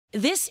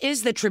This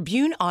is the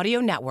Tribune Audio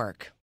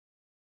Network.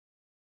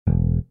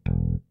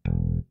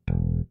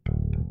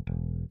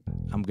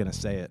 I'm going to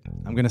say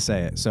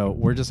it. So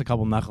we're just a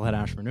couple knucklehead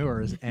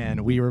entrepreneurs,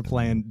 and we were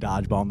playing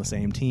dodgeball on the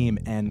same team.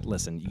 And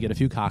listen, you get a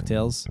few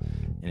cocktails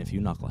and a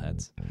few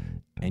knuckleheads,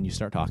 and you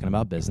start talking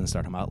about business,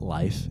 start talking about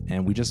life,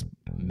 and we just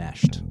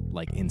meshed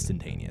like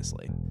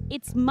instantaneously.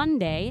 It's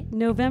Monday,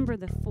 November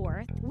the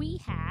 4th. We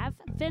have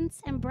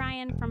Vince and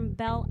Brian from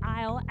Belle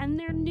Isle and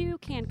their new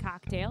canned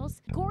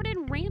cocktails.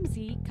 Gordon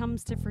Ramsay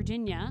comes to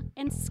Virginia,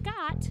 and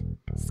Scott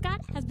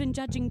has been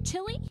judging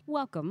chili.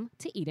 Welcome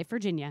to Eat It,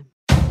 Virginia.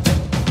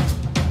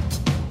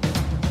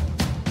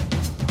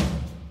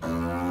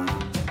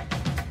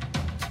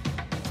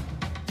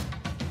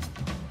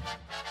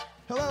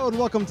 Hello and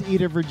welcome to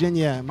Eat It,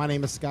 Virginia. My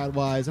name is Scott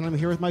Wise, and I'm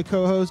here with my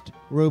co-host,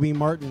 Roby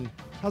Martin.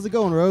 How's it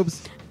going,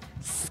 Robes?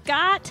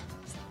 Scott,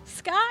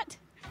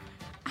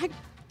 I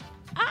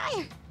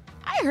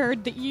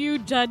heard that you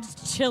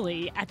judged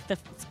chili at the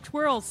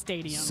Squirrel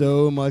Stadium.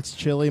 So much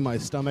chili, my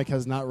stomach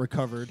has not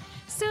recovered.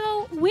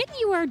 So when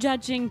you are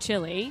judging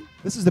chili,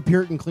 This is the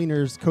Puritan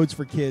Cleaners Codes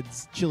for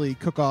Kids Chili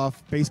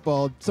Cook-Off,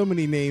 baseball, so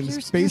many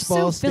names. Baseball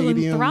you're so stadium.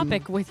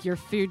 philanthropic with your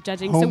food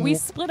judging. So we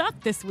split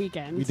up this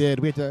weekend. We did.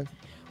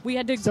 We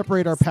had to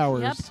separate our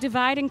powers. Yep,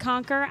 divide and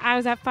conquer. I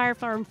was at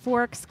Fireflower and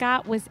Fork.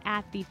 Scott was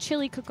at the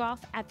chili cook-off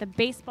at the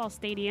baseball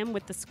stadium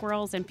with the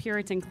Squirrels and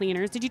Puritan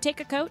Cleaners. Did you take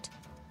a coat?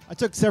 I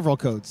took several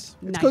coats.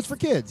 It's Nice. Codes for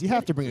Kids. You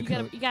have to bring a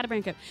coat. You got to bring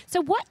a coat.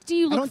 So what do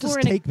you I look don't just for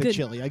in take a good... the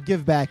chili. I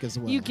give back as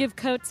well. You give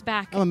coats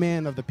back. I'm a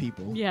man of the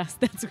people. Yes,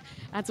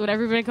 that's what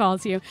everybody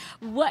calls you.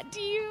 What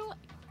do you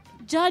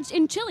judge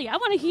in chili? I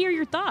want to hear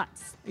your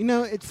thoughts. You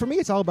know, for me,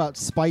 it's all about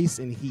spice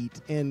and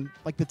heat and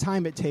like the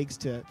time it takes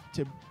to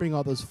bring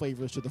all those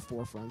flavors to the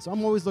forefront. So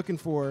I'm always looking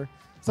for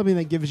something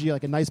that gives you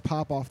like a nice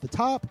pop off the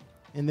top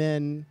and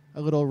then a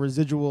little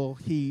residual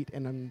heat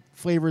and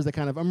flavors that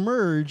kind of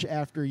emerge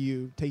after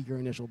you take your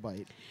initial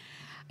bite.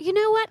 You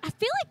know what? I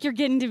feel like you're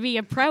getting to be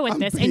a pro at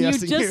this, and you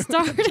BSing just you.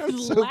 started I'm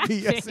so laughing,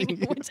 BSing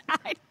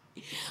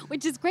you.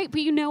 which is great.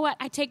 But you know what?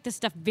 I take this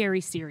stuff very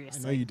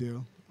seriously. I know you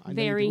do.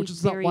 Very, which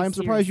is very why I'm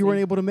surprised you weren't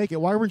seriously. able to make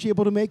it. Why weren't you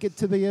able to make it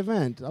to the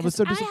event? I was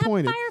so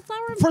disappointed. I have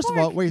Fireflower and First of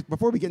all, Fork. wait,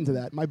 before we get into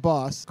that, my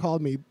boss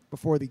called me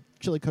before the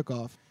chili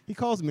cook-off. He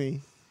calls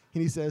me,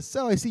 and he says,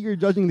 so I see you're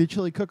judging the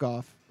chili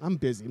cook-off. I'm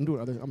busy. I'm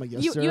doing other. I'm like,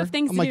 yes, You sir. have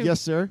things I'm to like, do.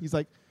 yes, sir. He's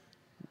like,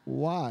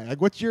 why?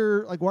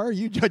 Like, why are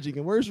you judging?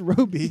 And where's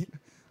Roby?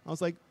 I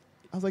was like,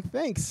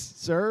 thanks,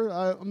 sir.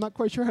 I'm not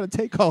quite sure how to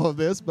take all of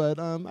this, but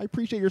I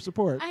appreciate your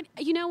support.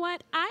 You know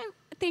what? I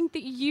think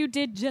that you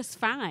did just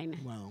fine.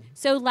 Wow.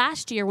 So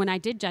last year when I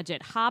did judge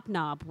it,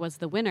 Hobnob was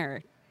the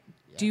winner.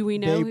 Do we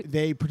know?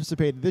 They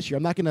participated this year.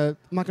 I'm not gonna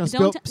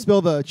Don't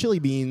spill the chili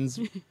beans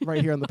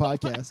right here on the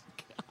podcast.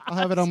 I'll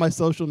have it on my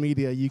social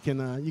media. You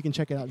can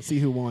check it out and see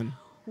who won.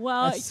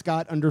 Well, That's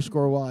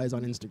Scott_Wise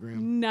on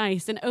Instagram.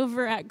 nice. And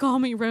over at Call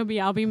Me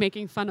Roby, I'll be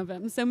making fun of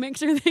him. So make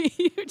sure that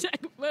you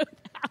check both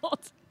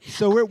out.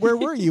 So where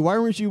were you? Why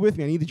weren't you with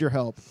me? I needed your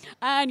help.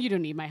 And you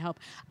don't need my help.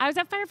 I was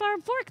at Fireflower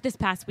and Fork this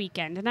past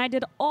weekend, and I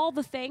did all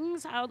the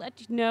things. I'll let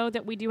you know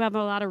that we do have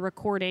a lot of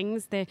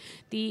recordings.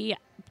 The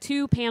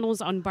 2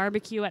 panels on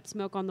barbecue at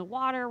Smoke on the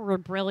Water were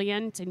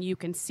brilliant, and you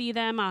can see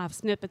them. I'll have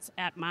snippets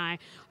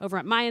over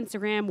at my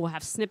Instagram. We'll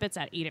have snippets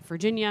at Eat It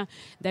Virginia.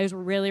 Those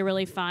were really,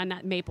 really fun.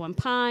 Maple and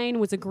Pine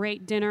was a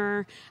great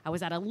dinner. I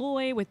was at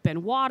Alloy with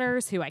Ben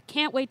Waters, who I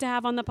can't wait to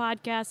have on the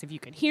podcast. If you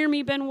could hear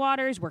me, Ben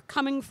Waters, we're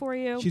coming for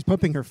you. She's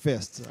pumping her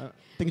fists. I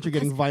think you're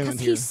getting violent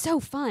Because here. he's so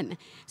fun.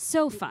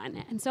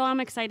 And so I'm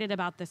excited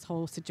about this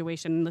whole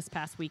situation this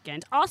past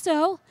weekend.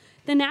 Also,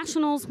 the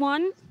Nationals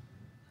won.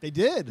 They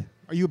did.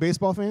 Are you a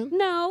baseball fan?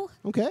 No,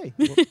 Okay.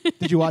 Well,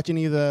 did you watch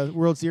any of the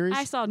World Series?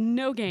 I saw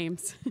no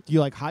games. Do you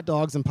like hot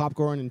dogs and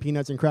popcorn and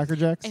peanuts and Cracker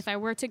Jacks? If I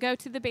were to go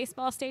to the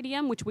baseball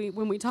stadium,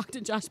 when we talked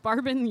to Josh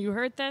Barbin, you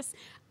heard this,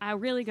 I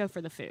really go for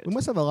the food. We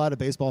must have a lot of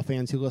baseball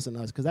fans who listen to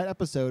us because that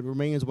episode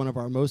remains one of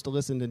our most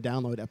listened and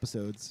downloaded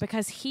episodes.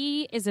 Because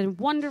he is a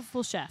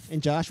wonderful chef.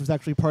 And Josh was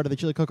actually part of the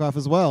chili cook-off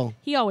as well.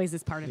 He always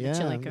is part of Yeah, the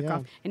chili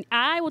cook-off. yeah. And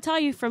I will tell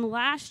you from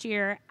last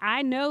year,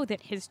 I know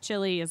that his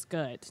chili is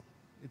good.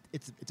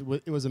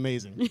 It was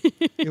amazing.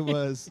 It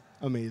was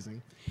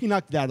amazing. He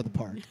knocked it out of the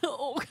park.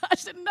 Oh,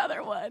 gosh,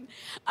 another one.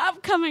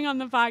 Upcoming on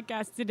the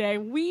podcast today,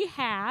 we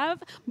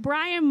have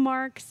Brian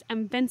Marks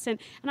and Vincent,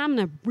 and I'm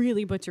going to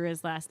really butcher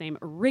his last name,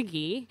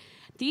 Riggy.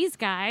 These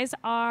guys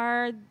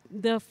are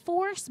the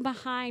force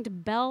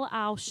behind Belle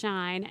Isle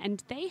Shine,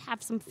 and they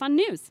have some fun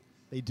news.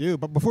 They do.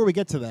 But before we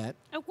get to that,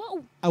 Oh,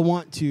 whoa. I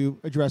want to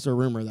address a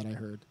rumor that I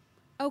heard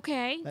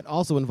Okay. that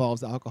also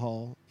involves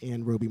alcohol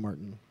and Roby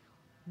Martin.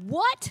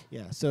 What?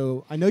 Yeah,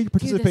 so I know you Dude,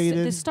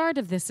 participated. the start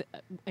of this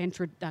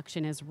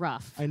introduction is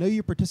rough. I know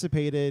you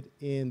participated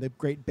in the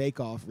Great Bake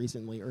Off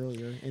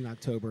earlier in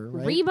October,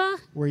 right? Reba?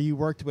 Where you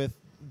worked with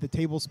the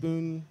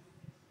Tablespoon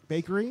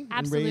Bakery. and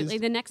Absolutely.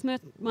 raised- The next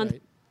month,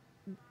 Right.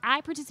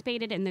 I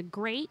participated in the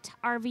Great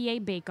RVA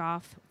Bake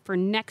Off for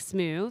Next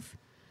Move,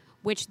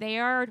 which they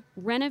are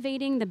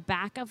renovating the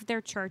back of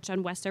their church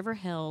on Westover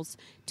Hills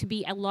to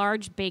be a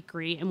large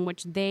bakery in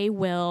which they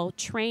will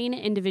train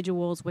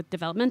individuals with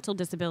developmental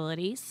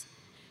disabilities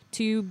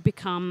to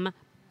become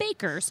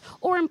bakers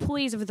or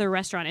employees of the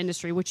restaurant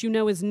industry, which you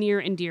know is near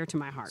and dear to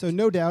my heart. So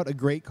no doubt a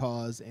great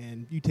cause,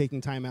 and you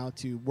taking time out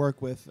to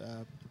work with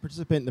a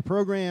participant in the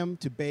program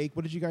to bake.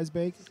 What did you guys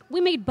bake?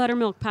 We made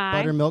buttermilk pie.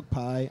 Buttermilk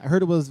pie. I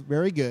heard it was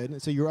very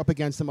good. So you were up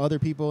against some other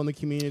people in the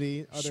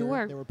community.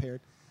 Sure. They were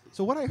paired.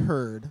 So what I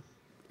heard...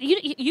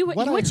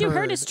 What you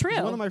heard is true.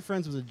 One of my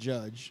friends was a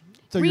judge.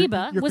 So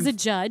Reba was a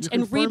judge,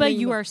 and Reba,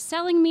 you are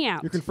selling me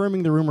out. You're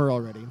confirming the rumor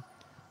already.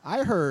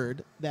 I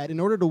heard that in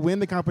order to win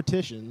the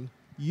competition,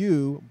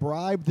 you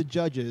bribed the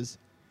judges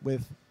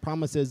with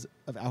promises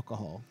of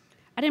alcohol.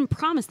 I didn't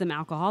promise them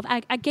alcohol.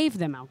 I gave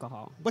them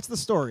alcohol. What's the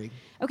story?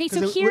 Okay,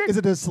 so here... Is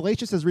it as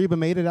salacious as Reba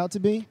made it out to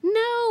be?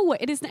 No,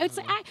 it is not.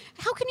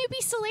 How can you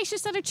be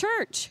salacious at a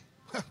church?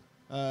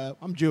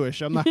 I'm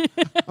Jewish. I'm not going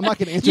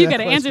to answer You that question. got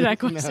to answer that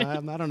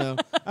question. No, I don't know.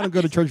 I don't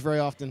go to church very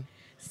often.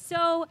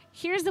 So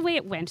here's the way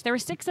it went. There were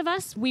 6 of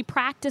us. We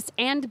practiced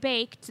and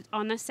baked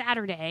on the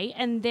Saturday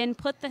and then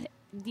put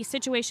the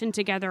situation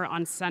together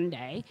on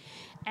Sunday.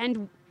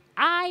 And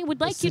I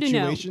would like you to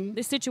know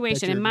the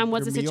situation, and mine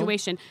was the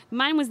situation.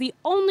 Mine was the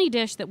only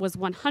dish that was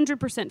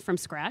 100% from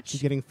scratch.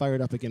 She's getting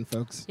fired up again,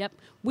 folks. Yep.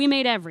 We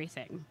made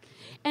everything.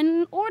 And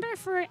in order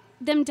for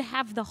them to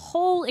have the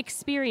whole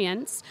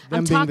experience,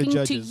 I'm talking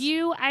to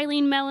you,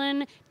 Eileen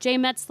Mellon, Jay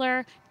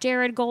Metzler,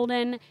 Jared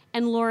Golden,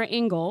 and Laura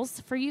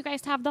Ingalls, for you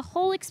guys to have the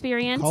whole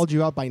experience. Called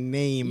you out by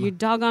name. You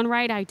doggone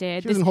right I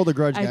did. She doesn't hold a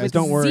grudge, guys.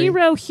 Don't worry.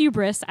 Zero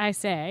hubris, I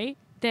say,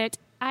 that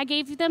I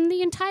gave them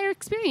the entire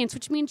experience,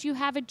 which means you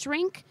have a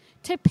drink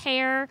to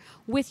pair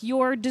with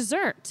your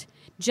dessert.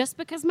 Just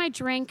because my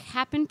drink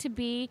happened to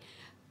be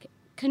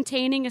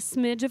containing a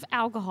smidge of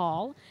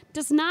alcohol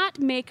does not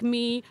make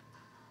me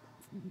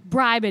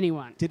bribe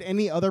anyone. Did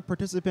any other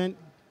participant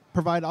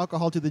provide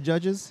alcohol to the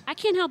judges? I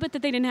can't help it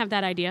that they didn't have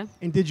that idea.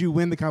 And did you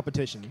win the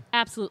competition?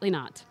 Absolutely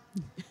not.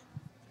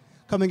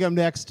 Coming up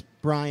next,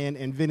 Brian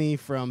and Vinny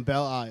from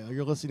Belle Isle.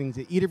 You're listening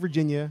to Eat It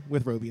Virginia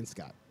with Roby and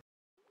Scott.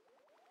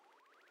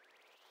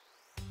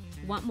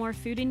 Want more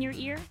food in your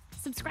ear?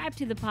 Subscribe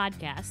to the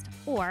podcast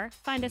or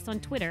find us on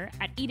Twitter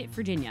at Eat It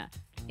Virginia,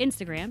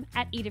 Instagram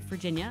at Eat It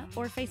Virginia,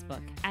 or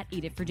Facebook at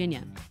Eat It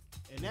Virginia.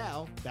 And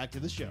now, back to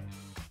the show.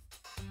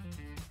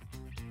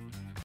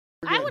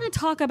 I want to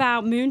talk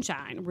about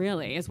moonshine,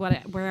 really, is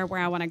where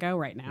I want to go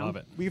right now. Love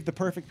it. We have the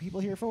perfect people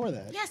here for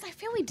that. Yes, I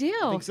feel we do.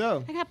 I think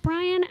so. I got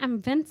Brian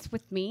and Vince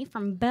with me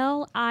from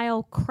Belle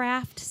Isle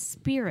Craft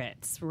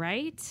Spirits,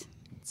 right?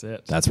 That's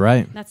it. That's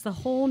right. That's the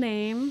whole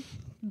name.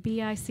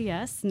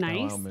 BICS. Nice.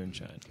 Belle Isle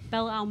Moonshine.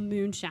 Belle Isle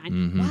Moonshine.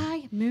 Mm-hmm.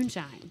 Why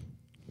moonshine?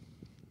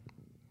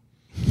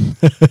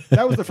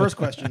 That was the first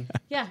question.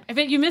 Yeah, I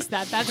bet you missed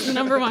that. That's the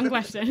number one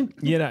question.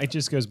 Yeah, it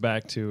just goes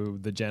back to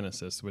the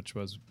genesis, which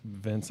was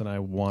Vince and I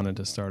wanted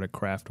to start a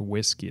craft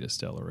whiskey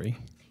distillery.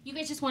 You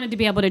guys just wanted to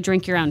be able to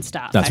drink your own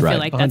stuff. That's I right. feel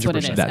like that's what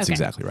it 100%. is. That's Okay.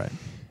 exactly right.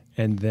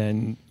 And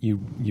then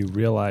you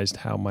realized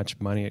how much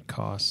money it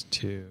costs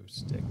to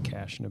stick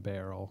cash in a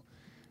barrel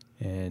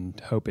and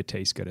hope it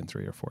tastes good in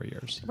 3 or 4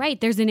 years. Right.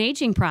 There's an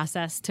aging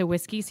process to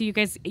whiskey, so you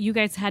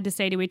guys had to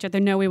say to each other,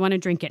 "No, we want to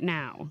drink it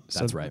now."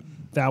 That's right.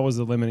 That was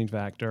the limiting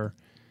factor,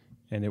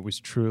 and it was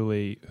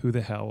truly, who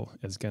the hell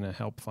is going to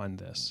help fund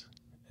this?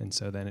 And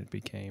so then it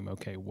became,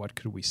 okay, what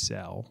could we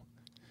sell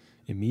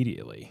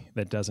immediately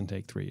that doesn't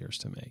take 3 years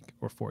to make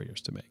or 4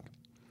 years to make?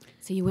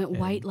 So you went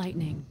white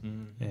lightning.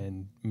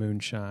 And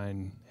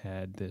moonshine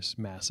had this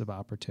massive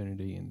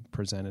opportunity and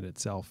presented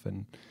itself,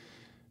 and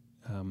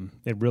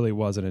it really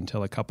wasn't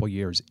until a couple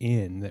years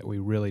in that we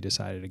really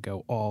decided to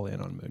go all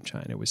in on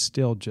moonshine. It was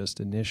still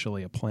just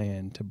initially a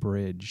plan to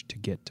bridge to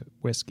get to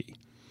whiskey,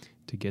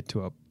 to get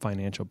to a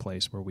financial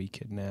place where we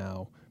could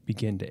now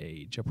begin to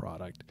age a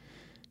product.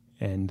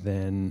 And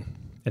then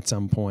at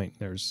some point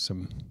there's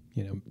some,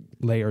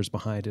 layers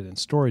behind it and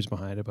stories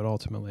behind it, but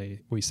ultimately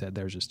we said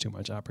there's just too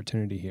much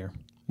opportunity here.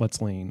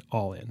 Let's lean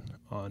all in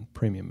on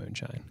premium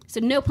moonshine.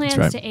 So no plans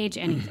right. to age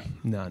anything.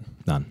 None.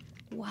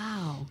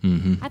 Wow.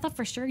 Mm-hmm. I thought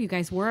for sure you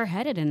guys were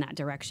headed in that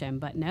direction,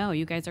 but no,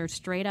 you guys are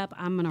straight up,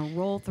 I'm going to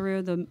roll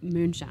through the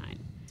moonshine.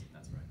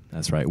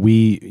 That's right.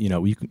 We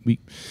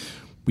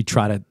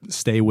try to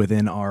stay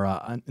within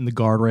our in the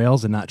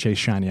guardrails and not chase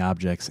shiny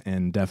objects.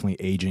 And definitely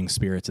aging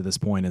spirits at this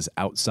point is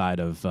outside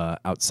of the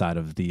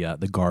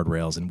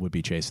guardrails and would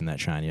be chasing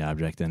that shiny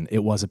object. And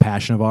it was a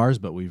passion of ours,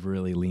 but we've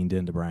really leaned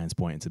into Brian's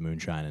point into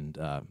moonshine,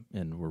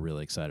 and we're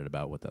really excited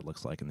about what that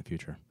looks like in the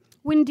future.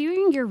 When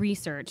doing your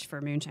research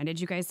for moonshine,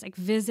 did you guys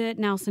visit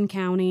Nelson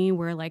County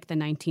where the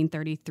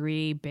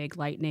 1933 big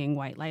white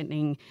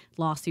lightning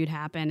lawsuit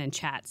happened and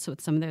chats with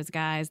some of those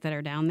guys that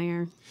are down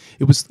there?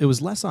 It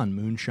was less on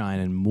moonshine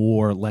and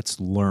more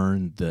let's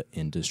learn the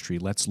industry,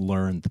 let's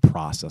learn the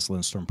process,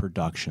 let's learn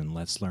production,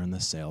 let's learn the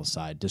sales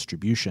side,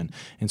 distribution.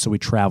 And so we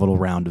traveled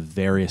around to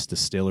various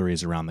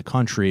distilleries around the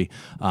country.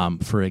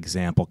 For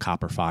example,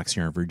 Copper Fox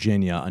here in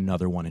Virginia,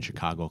 another one in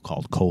Chicago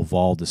called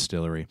Koval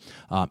Distillery,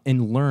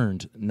 and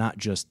learned not not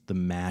just the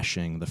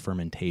mashing, the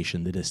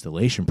fermentation, the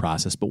distillation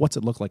process, but what's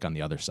it look like on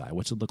the other side?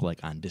 What's it look like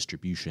on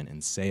distribution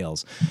and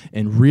sales?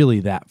 And really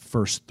that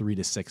first 3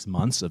 to 6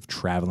 months of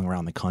traveling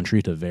around the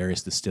country to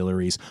various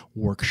distilleries,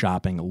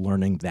 workshopping,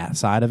 learning that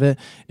side of it,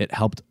 it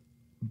helped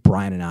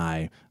Brian and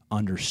I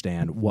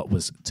understand what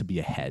was to be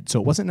ahead. So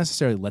it wasn't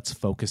necessarily let's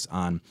focus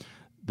on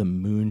the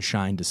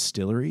moonshine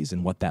distilleries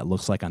and what that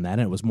looks like on that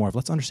end. It was more of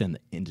let's understand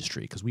the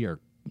industry, because we are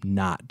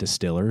not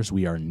distillers.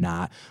 We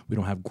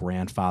don't have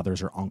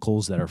grandfathers or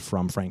uncles that are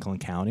from Franklin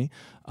County.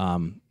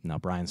 Now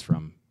Brian's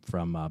from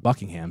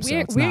Buckingham.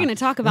 We're going to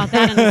talk about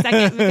that in a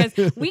second,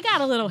 because we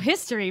got a little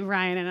history,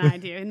 Brian and I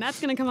do, and that's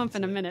going to come up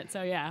in a minute.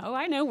 So yeah,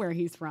 I know where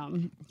he's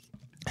from.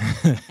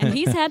 And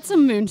he's had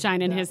some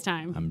moonshine in his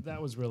time.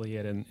 That was really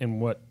it,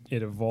 and what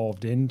it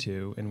evolved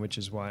into, and which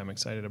is why I'm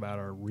excited about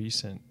our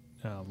recent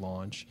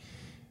launch.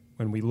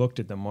 When we looked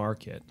at the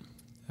market,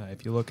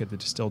 if you look at the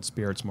distilled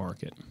spirits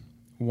market,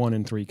 1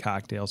 in 3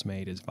 cocktails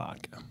made is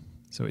vodka.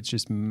 So it's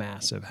just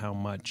massive how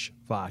much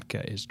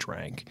vodka is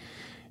drank.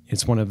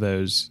 It's one of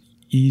those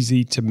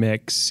easy to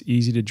mix,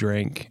 easy to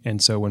drink.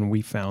 And so when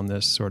we found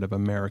this sort of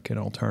American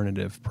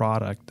alternative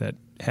product that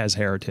has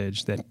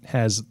heritage, that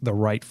has the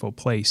rightful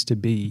place to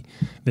be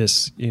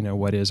this,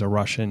 what is a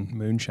Russian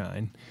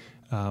moonshine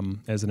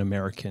as an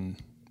American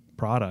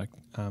product,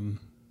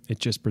 it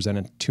just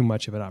presented too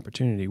much of an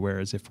opportunity.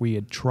 Whereas if we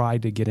had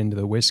tried to get into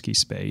the whiskey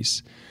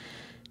space,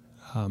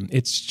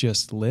 it's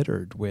just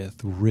littered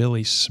with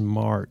really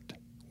smart,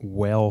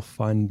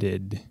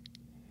 well-funded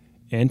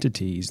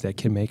entities that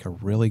can make a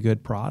really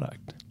good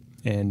product.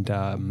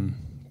 And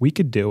we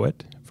could do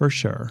it for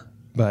sure,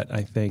 but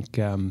I think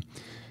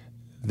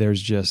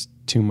there's just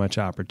too much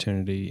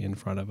opportunity in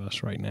front of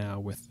us right now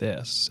with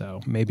this. So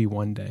maybe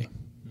one day.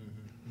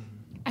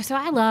 So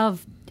I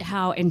love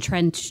how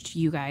entrenched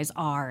you guys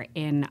are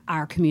in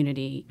our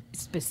community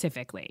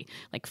specifically.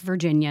 Like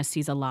Virginia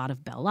sees a lot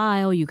of Belle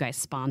Isle. You guys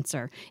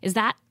sponsor. Is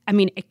that,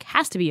 it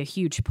has to be a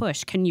huge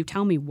push. Can you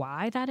tell me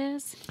why that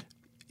is?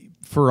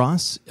 For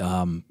us,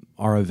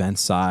 our event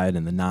side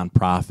and the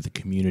nonprofit, the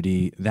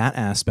community, that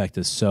aspect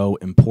is so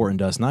important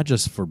to us, not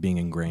just for being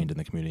ingrained in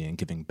the community and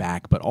giving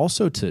back, but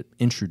also to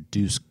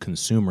introduce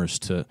consumers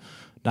to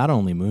not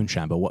only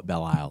moonshine, but what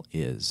Belle Isle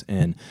is.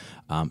 And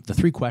the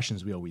 3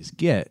 questions we always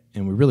get,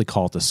 and we really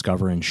call it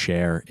discover and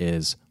share,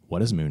 is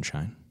what is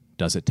moonshine?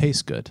 Does it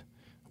taste good?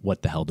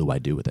 What the hell do I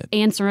do with it?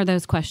 Answer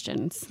those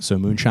questions. So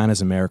moonshine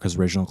is America's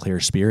original clear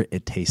spirit.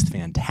 It tastes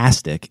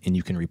fantastic, and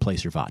you can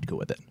replace your vodka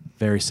with it.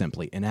 Very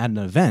simply. And at an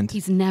event...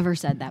 He's never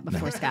said that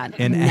before, Scott.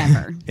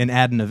 Never. And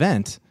at an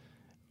event,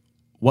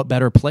 what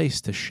better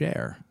place to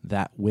share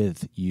that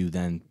with you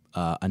than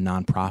a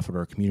nonprofit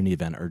or a community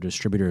event or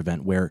distributor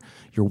event where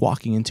you're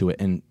walking into it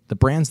and the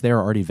brands there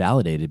are already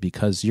validated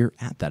because you're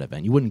at that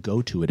event. You wouldn't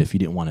go to it if you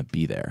didn't want to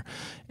be there.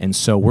 And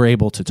so we're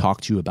able to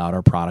talk to you about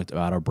our product,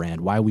 about our brand,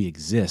 why we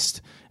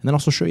exist, and then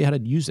also show you how to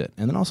use it,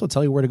 and then also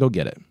tell you where to go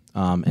get it.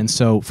 And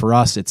so for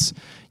us,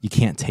 you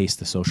can't taste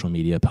the social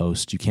media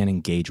post. You can't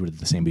engage with it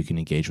the same way you can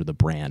engage with a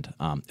brand.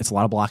 It's a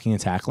lot of blocking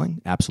and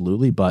tackling,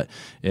 absolutely, but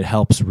it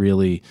helps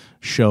really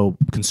show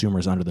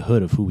consumers under the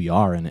hood of who we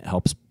are, and it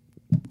helps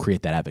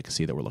create that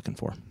advocacy that we're looking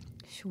for.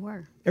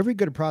 Sure. Every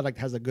good product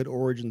has a good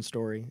origin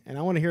story, and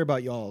I want to hear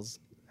about y'all's.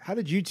 How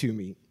did you two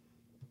meet?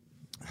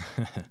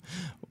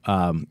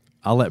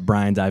 I'll let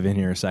Brian dive in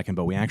here in a second,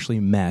 but we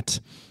actually met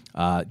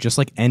just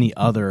like any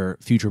other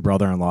future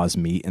brother-in-laws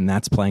meet, and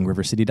that's playing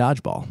River City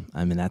Dodgeball.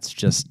 That's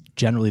just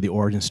generally the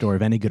origin story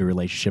of any good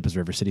relationship is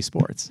River City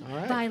sports. All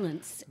right.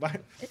 Violence.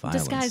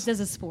 Disguised as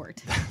a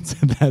sport.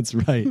 That's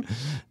right.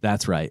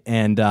 That's right.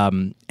 And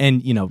I'm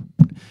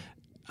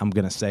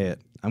going to say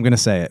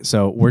it.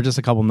 So we're just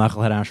a couple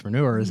knucklehead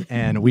entrepreneurs,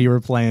 and we were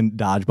playing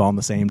dodgeball on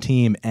the same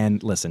team.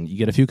 And listen, you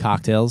get a few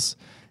cocktails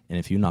and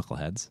a few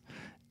knuckleheads,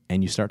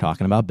 and you start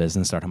talking about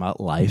business, start talking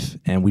about life,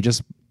 and we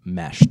just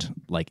meshed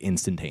like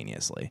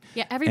instantaneously.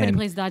 Yeah, everybody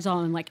plays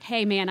dodgeball and like,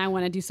 hey man, I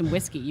want to do some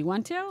whiskey. You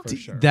want to? For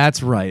sure.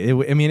 That's right.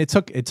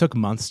 It took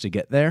months to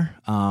get there,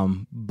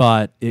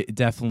 but it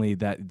definitely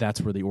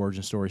that's where the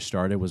origin story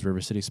started was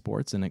River City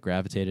Sports, and it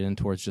gravitated in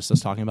towards just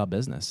us talking about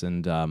business.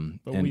 And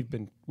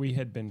we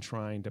had been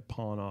trying to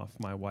pawn off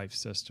my wife's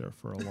sister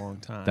for a long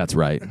time. That's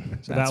right. So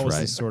that's that was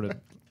right. the sort of.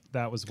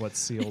 That was what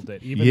sealed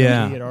it. Even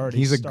though we had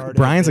already started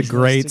Brian's a business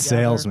great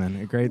together,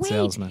 salesman. A great Wait,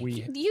 salesman.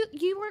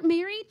 You weren't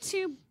married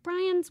to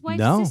Brian's wife's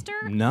No,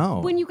 sister?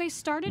 no. When you guys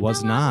started?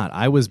 Was Belle Isle? not.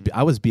 I was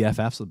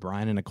BFFs with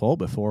Brian and Nicole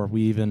before I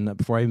even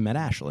met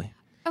Ashley.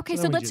 Okay,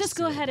 so let's just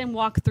go ahead and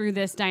walk through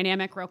this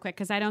dynamic real quick,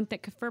 because I don't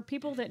think, for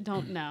people that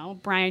don't know,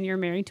 Brian, you're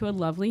married to a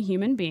lovely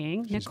human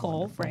being, She's Nicole,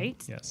 wonderful.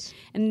 right? Yes.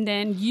 And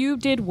then you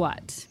did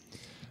what?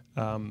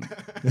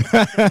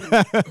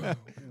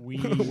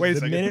 Wait a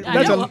second. Minute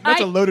That's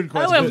a loaded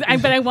question.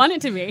 But I want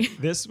it to be.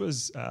 This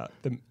was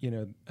the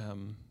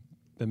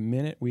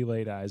minute we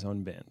laid eyes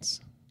on Vince.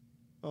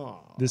 Aw.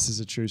 This is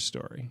a true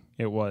story.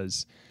 It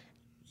was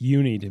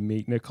you need to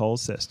meet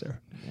Nicole's sister.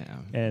 Yeah.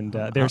 And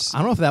I there's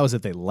don't know if that was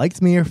if they liked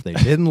me or if they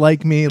didn't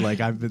like me. Like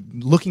I've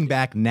been looking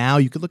back now,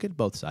 you could look at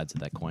both sides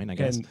of that coin, I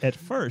guess. and at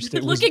first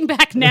it was Looking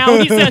back now,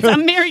 he says,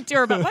 I'm married to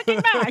her, but looking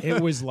back.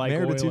 it was like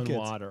Married oil with 2 and kids.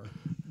 water,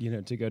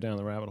 to go down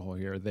the rabbit hole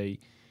here. They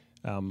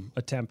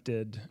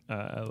attempted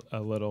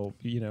a little,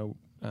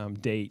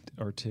 date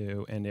or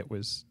two, and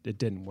it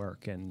didn't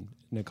work. And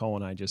Nicole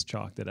and I just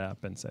chalked it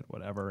up and said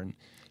whatever. And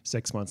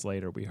 6 months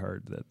later, we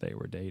heard that they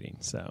were dating.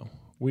 So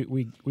we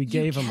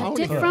gave them kept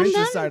a it push. from Finish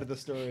them? this side of the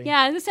story.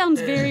 Yeah, this sounds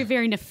very,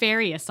 very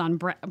nefarious on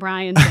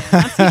Brian's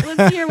end.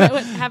 Let's hear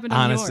what happened on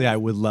Honestly, I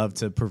yours. would love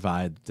to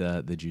provide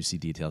the juicy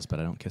details, but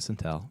I don't kiss and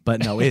tell.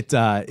 But no, it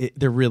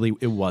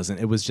wasn't.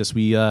 It was just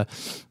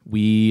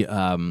we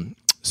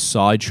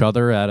saw each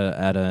other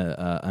at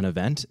an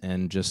event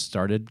and just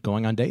started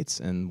going on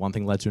dates, and one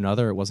thing led to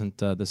another. It wasn't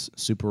this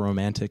super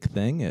romantic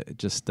thing. It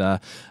just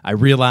I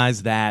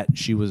realized that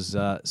she was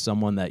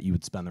someone that you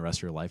would spend the rest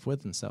of your life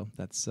with, and so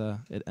that's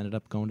it ended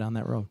up going down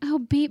that road. Oh,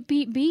 beat.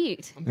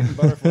 I'm getting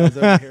butterflies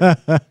over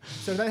here.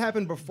 So that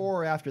happened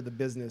before or after the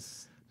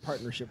business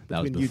partnership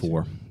That was between you two?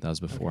 before. That was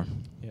before.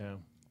 Yeah.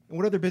 And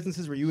what other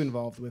businesses were you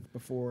involved with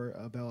before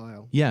Belle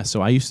Isle? Yeah,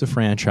 so I used to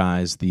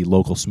franchise the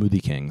local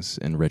Smoothie Kings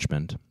in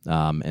Richmond,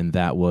 and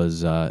that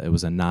was it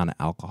was a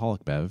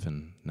non-alcoholic bev,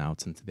 and now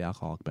it's into the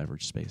alcoholic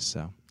beverage space.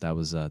 So that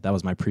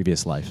was my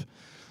previous life.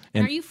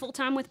 And And- are you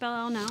full-time with Belle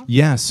Isle now?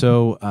 Yeah,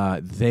 so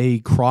they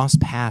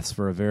crossed paths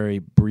for a very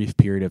brief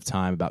period of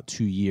time, about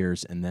 2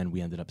 years, and then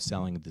we ended up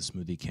selling the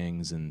Smoothie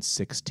Kings in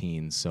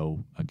 2016,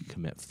 so I could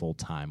commit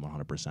full-time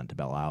 100% to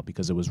Belle Isle,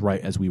 because it was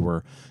right as we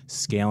were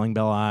scaling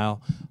Belle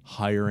Isle,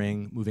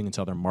 hiring, moving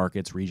into other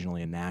markets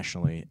regionally and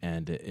nationally,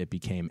 and it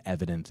became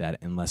evident that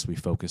unless we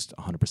focused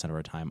 100% of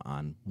our time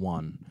on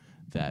one,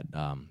 that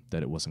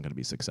it wasn't going to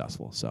be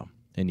successful. So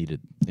it needed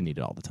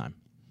all the time.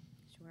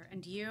 Sure.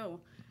 And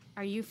you?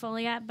 Are you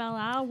fully at Belle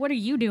Isle? What are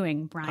you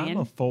doing, Brian? I'm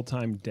a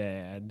full-time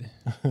dad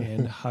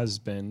and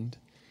husband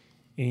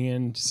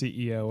and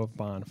CEO of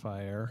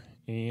Bonfire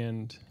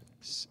and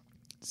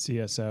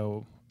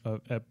CSO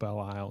at Belle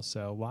Isle.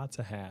 So lots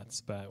of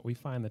hats, but we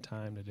find the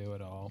time to do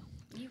it all.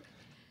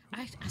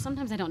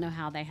 Sometimes I don't know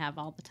how they have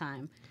all the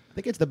time. I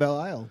think it's the Belle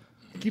Isle.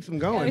 It keeps them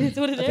going. It's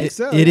what it I think is.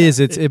 so. It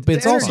is. It's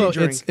energy also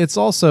drink. it's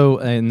also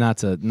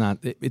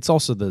it's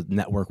also the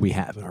network we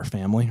have in our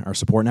family, our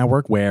support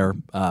network, where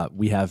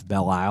we have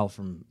Belle Isle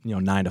from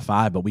 9 to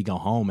 5, but we go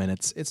home and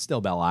it's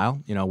still Belle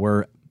Isle.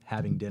 We're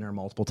having dinner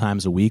multiple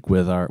times a week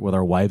with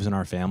our wives and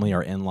our family.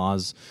 Our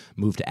in-laws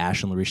moved to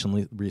Ashland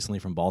recently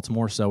from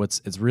Baltimore, so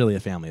it's really a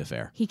family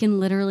affair. He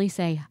can literally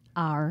say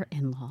our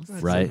in-laws.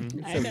 Right?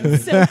 I know,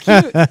 so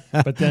cute.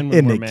 But then when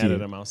Isn't we're it mad cute? at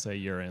him, I'll say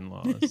your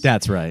in-laws.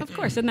 That's right. Of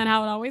course, isn't that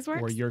how it always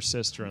works? Or your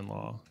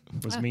sister-in-law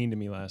was mean to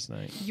me last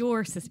night.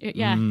 Your sister.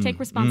 Yeah, take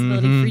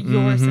responsibility for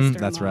your sister.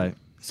 That's right.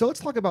 So let's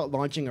talk about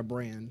launching a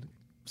brand.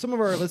 Some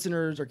of our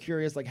listeners are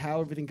curious, like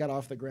how everything got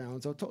off the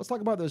ground. So let's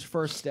talk about those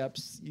first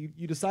steps.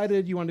 You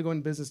decided you wanted to go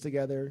in business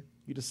together.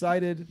 You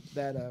decided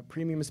that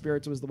premium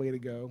spirits was the way to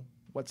go.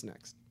 What's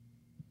next?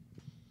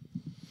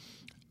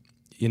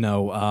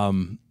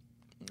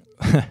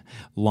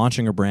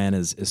 Launching a brand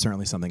is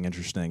certainly something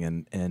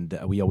interesting, and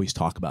we always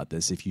talk about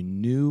this. If you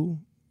knew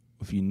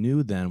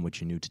then what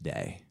you knew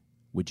today,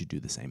 would you do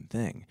the same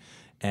thing?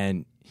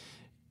 And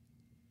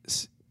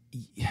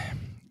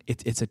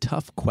it's a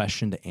tough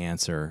question to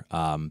answer.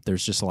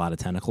 There's just a lot of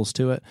tentacles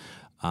to it,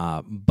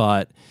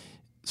 but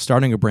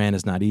starting a brand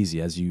is not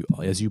easy, as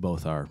you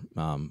both are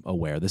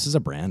aware. This is a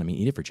brand. I mean,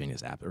 Eat It Virginia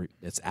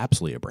it's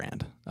absolutely a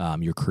brand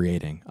you're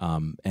creating.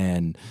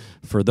 And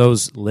for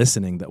those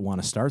listening that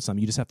want to start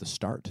something, you just have to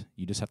start.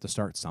 You just have to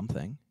start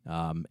something,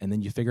 and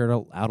then you figure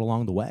it out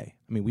along the way.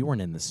 I mean, we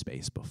weren't in this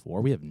space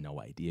before. We have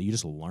no idea. You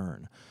just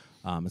learn.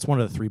 It's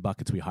one of the 3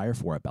 buckets we hire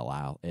for at Belle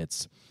Isle.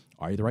 It's,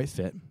 are you the right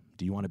fit?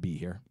 Do you want to be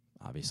here?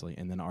 Obviously,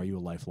 and then are you a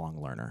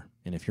lifelong learner?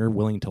 And if you're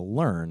willing to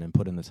learn and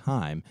put in the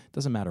time, it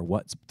doesn't matter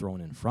what's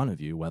thrown in front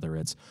of you, whether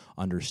it's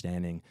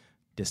understanding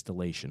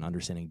distillation,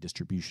 understanding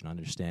distribution,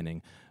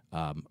 understanding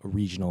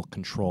regional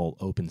control,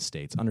 open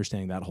states,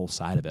 understanding that whole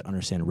side of it,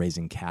 understand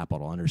raising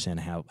capital, understand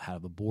how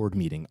the board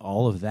meeting,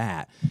 all of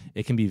that.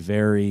 It can be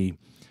very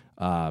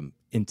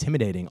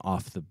intimidating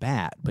off the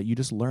bat, but you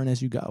just learn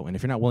as you go. And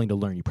if you're not willing to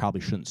learn, you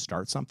probably shouldn't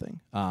start something.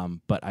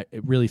 But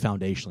it really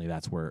foundationally,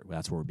 that's where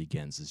it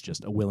begins, is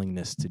just a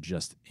willingness to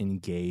just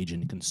engage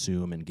and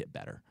consume and get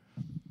better.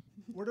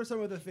 What are some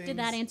of the things? Did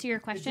that answer your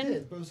question? It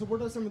did, but so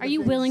what are some of the Are you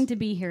things- willing to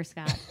be here,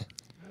 Scott?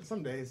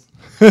 Some days.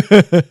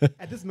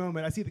 At this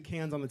moment, I see the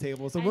cans on the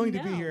table, so I willing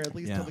to be know. here at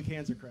least Yeah. till the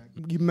cans are cracked.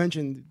 You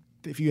mentioned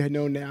if you had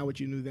known now what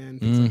you knew then.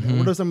 Things like that.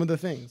 What are some of the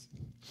things?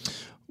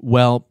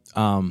 Well,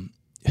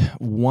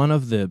 one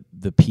of the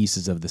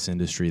pieces of this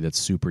industry that's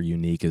super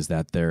unique is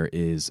that there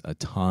is a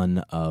ton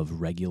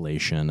of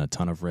regulation, a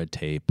ton of red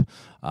tape,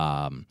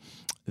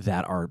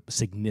 that are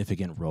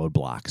significant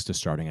roadblocks to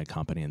starting a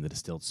company in the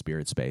distilled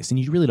spirit space. And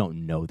you really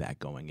don't know that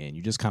going in.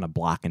 You just kind of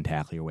block and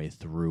tackle your way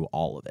through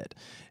all of it.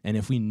 And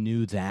if we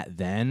knew that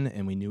then,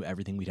 and we knew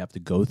everything we'd have to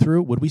go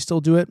through, would we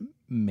still do it?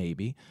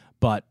 maybe,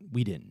 but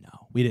we didn't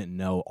know. We didn't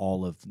know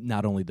all of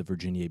not only the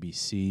Virginia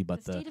ABC,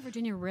 but The state of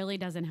Virginia really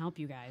doesn't help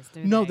you guys,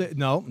 do no, they?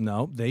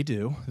 no, they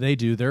do. They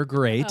do. They're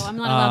great. Oh, I'm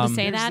not allowed to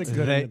say Here's that? the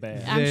good They- and the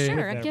bad. I'm they-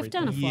 sure. A gift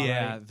and a flaw.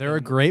 Yeah, they're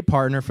a great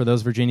partner for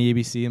those Virginia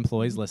ABC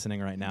employees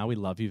listening right now. We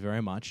love you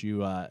very much.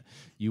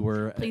 You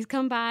were Please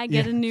come by,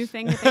 get a new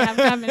thing that they have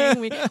coming.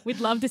 We'd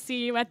love to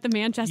see you at the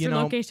Manchester You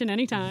know, location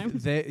anytime.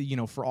 they,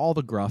 for all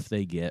the gruff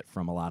they get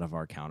from a lot of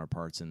our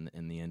counterparts in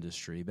the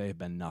industry, they have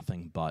been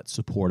nothing but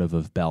supportive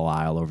of Belle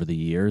Isle over the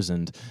years,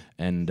 and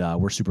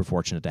we're super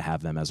fortunate to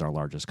have them as our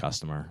largest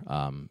customer,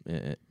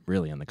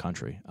 really in the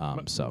country.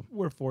 So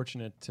we're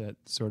fortunate to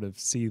sort of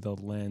see the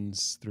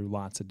lens through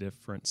lots of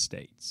different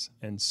states,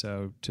 and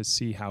so to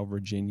see how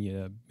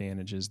Virginia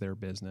manages their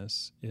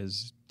business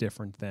is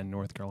different than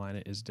North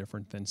Carolina, is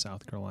different than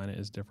South Carolina,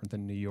 is different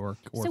than New York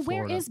or So where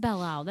Florida. is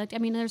Belle Isle?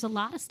 There's a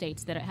lot of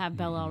states that have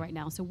Belle Isle right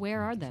now. So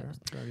where are those?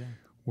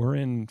 We're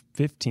in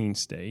 15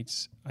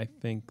 states. I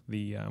think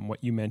the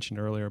what you mentioned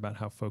earlier about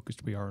how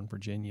focused we are in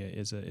Virginia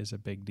is a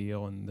big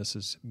deal, and this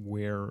is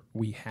where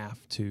we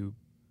have to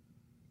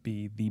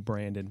be the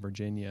brand in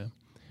Virginia.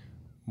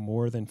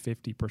 More than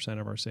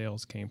 50% of our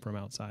sales came from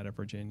outside of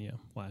Virginia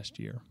last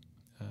year.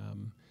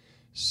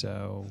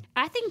 So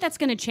I think that's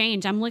going to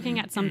change. I'm looking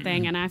at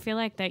something, and I feel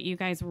like that you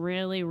guys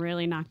really,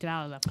 really knocked it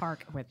out of the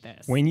park with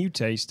this. when you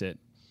taste it,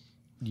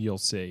 you'll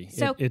see.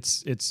 So-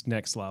 It's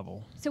next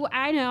level. So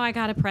I know I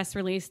got a press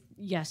release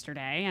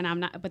yesterday, and I'm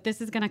not, but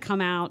this is going to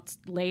come out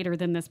later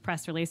than this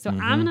press release. So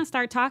I'm going to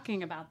start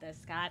talking about this,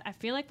 Scott. I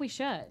feel like we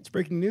should. It's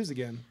breaking news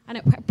again. I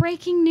know,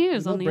 breaking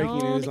news on the breaking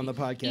old news on the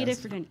podcast. Edith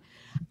Virginia.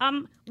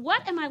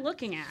 What am I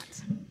looking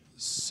at?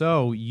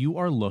 So you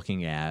are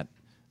looking at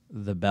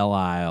the Belle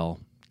Isle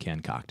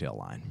canned cocktail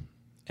line,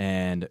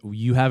 and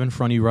you have in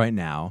front of you right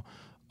now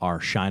our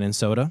Shine and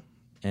Soda,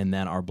 and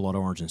then our Blood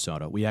Orange and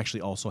Soda. We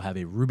actually also have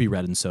a Ruby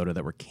Red and Soda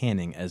that we're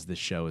canning as this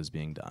show is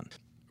being done.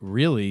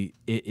 Really,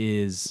 it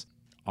is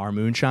our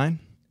moonshine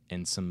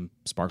and some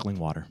sparkling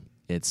water.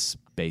 It's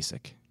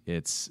basic.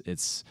 It's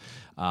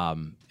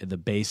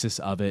the basis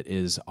of it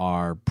is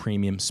our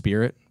premium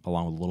spirit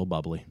along with a little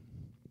bubbly.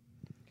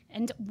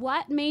 And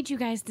what made you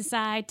guys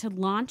decide to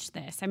launch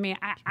this? I mean,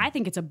 I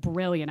think it's a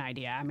brilliant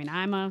idea. I mean,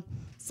 I'm a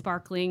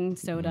sparkling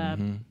soda.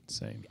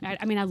 Same.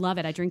 I mean, I love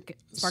it. I drink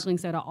sparkling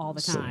soda all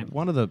the time.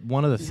 One of the Now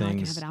I can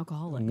things have an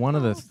alcoholic. one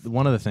of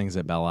the things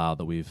at Belle Isle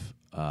that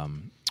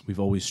we've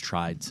always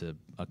tried to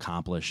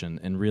accomplish,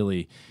 and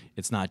really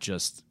it's not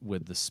just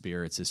with the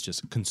spirits, it's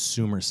just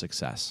consumer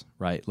success,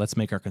 right? Let's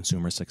make our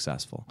consumers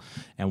successful.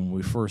 And when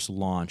we first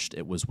launched,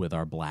 it was with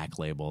our black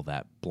label,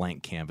 that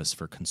blank canvas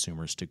for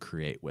consumers to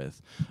create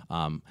with.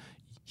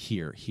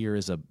 Here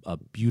is a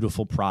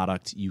beautiful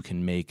product. You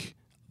can make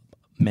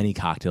many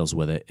cocktails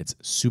with it. It's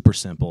super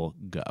simple,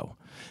 go.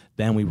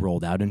 Then we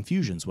rolled out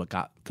infusions, what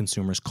got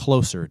consumers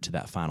closer to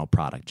that final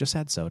product. Just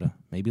add soda,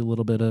 maybe a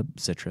little bit of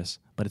citrus,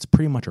 but it's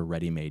pretty much a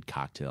ready-made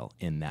cocktail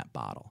in that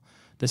bottle.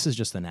 This is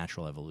just the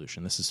natural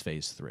evolution. This is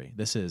phase 3.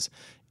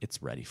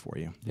 It's ready for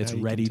you. It's Now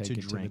you ready can to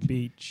take it drink. To the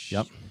beach.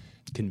 Yep.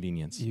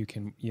 Convenience. You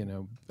can,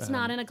 It's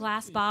not in a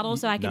glass bottle,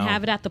 so I can No.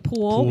 have it at the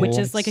pool, which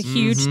is like a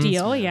huge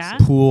deal. Yeah.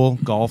 Pool,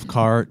 golf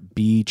cart,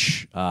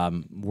 beach,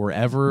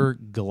 wherever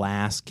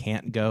glass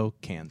can't go,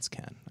 cans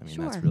can. I mean,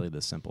 that's Sure. really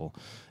the simple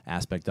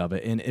aspect of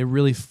it. And it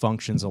really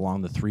functions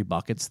along the 3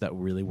 buckets that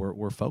really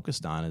we're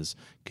focused on is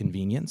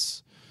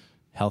convenience,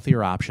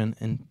 healthier option,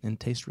 and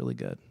taste really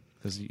good.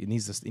 Because it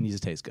needs to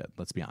taste good,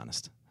 let's be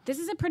honest. This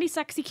is a pretty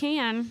sexy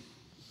can.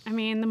 I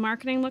mean, the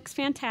marketing looks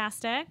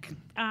fantastic.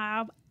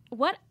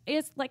 What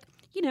is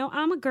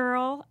I'm a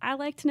girl. I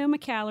like to know my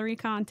calorie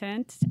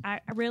content. I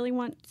really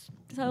want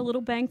a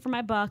little bang for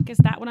my buck. Is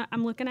that what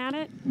I'm looking at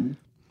it?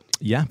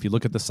 Yeah, if you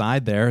look at the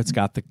side there, it's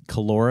got the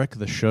caloric,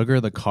 the sugar,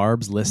 the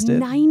carbs listed.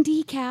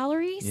 90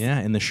 calories?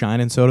 Yeah, in the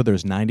Shine and Soda,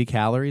 there's 90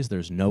 calories,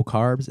 there's no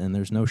carbs, and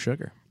there's no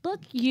sugar.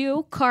 Look,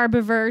 you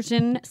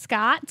carbiversion,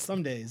 Scott.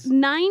 Some days.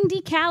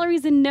 90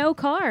 calories and no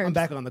carbs. I'm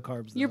back on the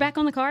carbs. You're though. back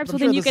on the carbs? I'm Well,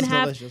 sure then you this can is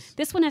have. delicious.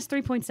 This one has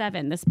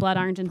 3.7, this blood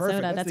orange and Perfect.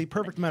 soda. That's the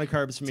perfect amount of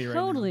carbs for me right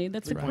now. Totally.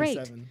 That's great.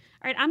 3.7. All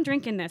right, I'm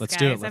drinking this, Let's guys.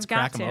 do it. Let's I've got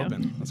crack them to.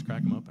 open. Let's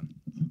crack them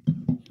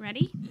open.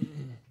 Ready?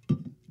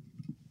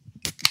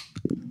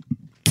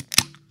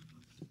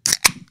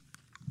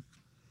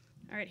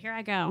 All right, here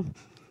I go.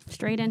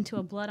 Straight into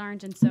a blood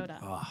orange and soda.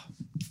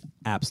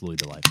 Absolutely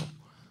delightful.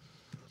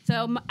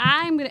 So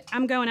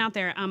I'm going out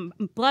there.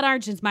 Blood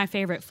orange is my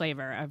favorite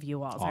flavor of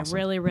you all's. Awesome. I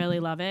really, really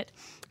love it.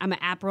 I'm an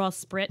Aperol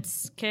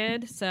Spritz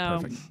kid, so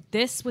Perfect.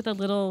 this with a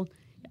little,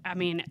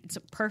 it's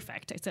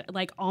perfect. It's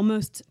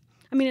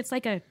it's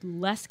like a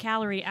less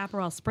calorie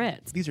Aperol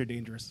Spritz. These are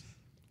dangerous.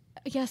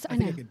 Yes, I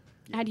think I know. could-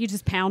 How do you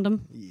just pound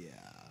them? Yeah.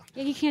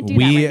 Yeah, you can't do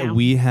that right now.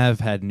 We have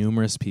had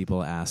numerous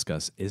people ask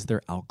us, is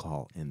there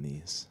alcohol in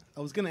these?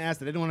 I was gonna ask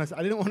that. I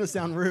didn't want to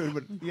sound rude,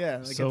 but yeah.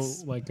 Like So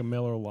it's, like a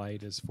Miller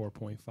Lite is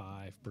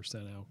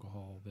 4.5%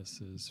 alcohol. This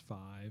is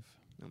 5.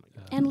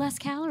 And less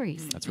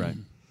calories. That's right.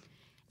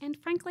 And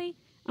frankly,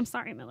 I'm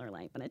sorry, Miller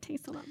Lite, but it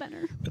tastes a lot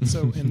better.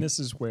 And this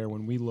is where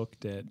when we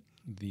looked at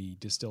the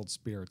distilled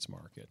spirits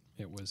market.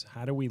 It was,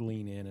 how do we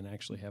lean in and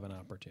actually have an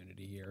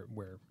opportunity here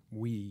where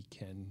we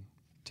can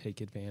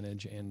take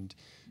advantage and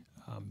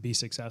be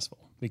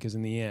successful? Because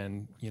in the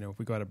end, if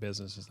we go out of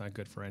business, it's not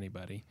good for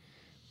anybody.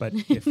 But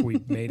if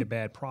we made a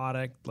bad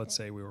product, let's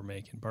say we were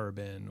making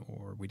bourbon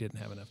or we didn't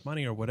have enough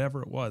money or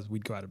whatever it was,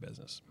 we'd go out of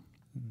business.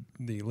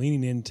 The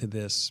leaning into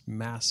this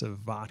massive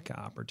vodka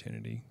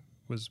opportunity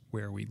was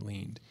where we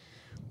leaned.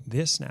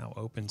 This now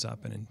opens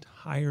up an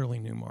entirely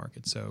new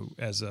market. So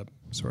as a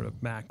sort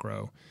of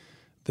macro,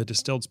 the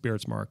distilled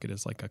spirits market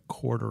is like a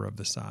quarter of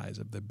the size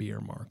of the beer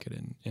market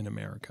in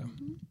America.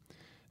 Mm-hmm.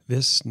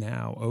 This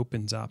now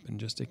opens up and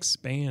just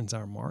expands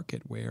our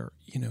market where,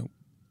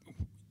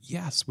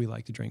 yes, we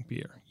like to drink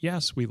beer.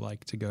 Yes, we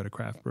like to go to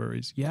craft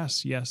breweries.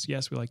 Yes,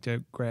 we like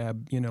to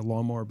grab,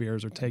 Lawnmower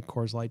beers or take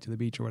Coors Light to the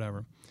beach or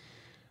whatever.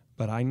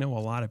 But I know a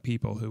lot of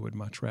people who would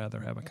much rather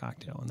have a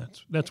cocktail, and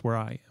that's where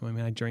I am. I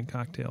mean, I drink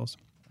cocktails.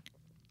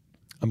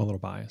 I'm a little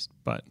biased,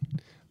 but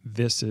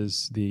this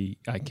is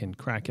I can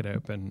crack it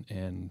open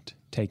and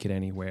take it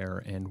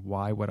anywhere. And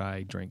why would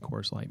I drink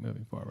Coors Light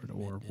moving forward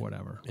or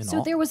whatever?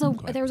 So there was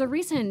a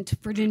recent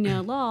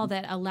Virginia law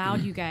that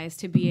allowed you guys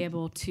to be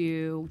able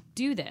to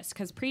do this,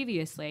 because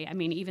previously, I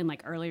mean, even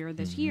like earlier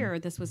this year,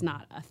 this was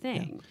not a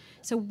thing. Yeah.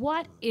 So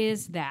what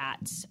is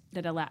that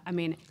allow? I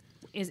mean,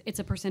 it's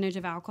a percentage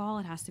of alcohol.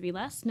 It has to be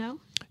less.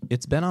 No,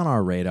 it's been on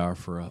our radar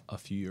for a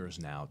few years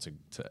now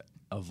to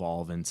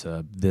evolve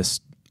into this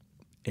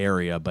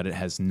area, but it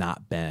has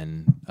not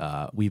been.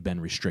 We've been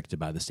restricted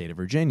by the state of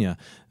Virginia.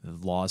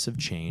 The laws have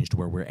changed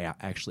where we're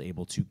actually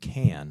able to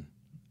can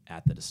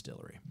at the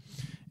distillery.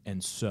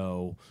 And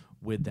so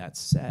with that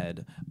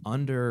said,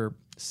 under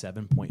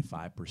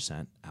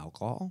 7.5%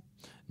 alcohol,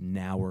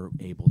 now we're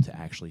able to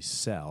actually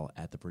sell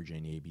at the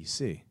Virginia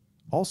ABC.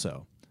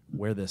 Also,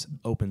 where this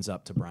opens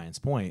up, to Brian's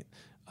point,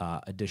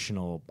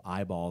 additional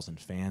eyeballs and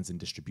fans and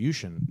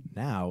distribution,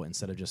 now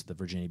instead of just the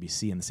Virginia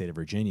ABC and the state of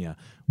Virginia,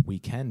 we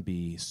can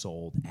be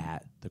sold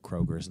at the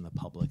Krogers and the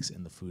Publix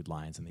and the Food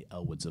Lions and the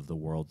Elwoods of the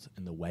world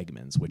and the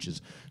Wegmans, which is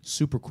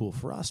super cool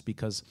for us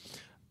because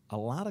a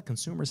lot of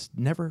consumers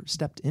never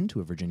stepped into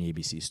a Virginia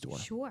ABC store.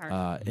 Sure.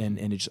 And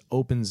it just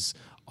opens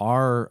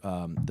our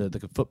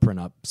the footprint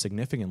up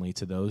significantly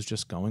to those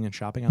just going and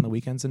shopping on the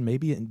weekends and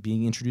maybe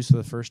being introduced for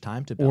the first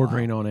time to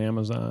ordering on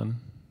Amazon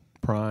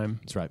Prime.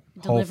 That's right.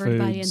 Delivered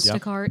by Foods,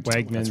 Instacart.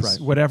 Wegmans, That's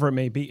right. whatever it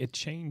may be, it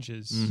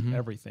changes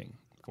everything.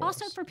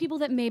 Also, for people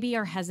that maybe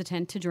are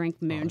hesitant to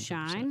drink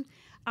moonshine,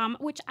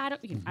 which I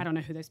don't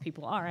know who those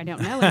people are. I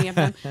don't know any of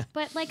them,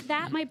 but like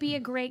that might be a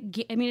great.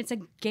 It's a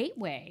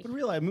gateway. But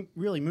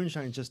really,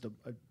 moonshine is just a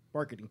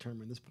marketing term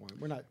at this point.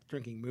 We're not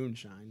drinking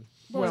moonshine.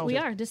 Well, we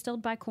are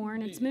distilled by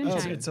corn. It's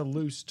moonshine. It's a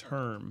loose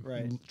term,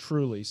 right?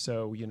 Truly.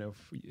 So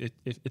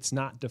it's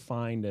not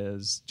defined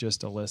as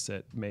just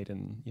illicit, made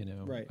in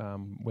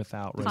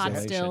without pot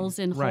regulation. stills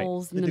in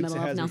holes in the middle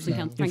of Nelson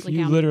County, Franklin If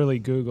you County. literally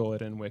Google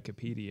it in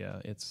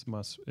Wikipedia,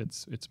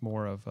 it's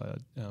more of a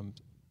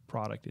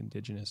product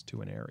indigenous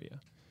to an area,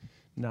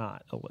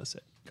 not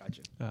illicit.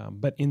 Gotcha.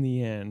 But in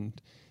the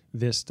end,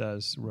 this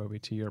does, Roby,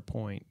 to your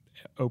point,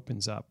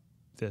 opens up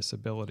this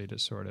ability to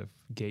sort of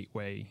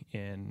gateway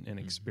in and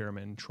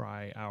experiment and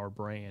try our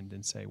brand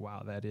and say,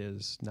 wow, that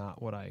is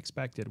not what I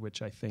expected,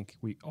 which I think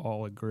we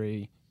all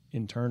agree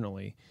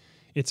internally.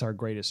 It's our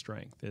greatest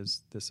strength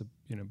is this,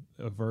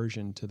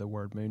 aversion to the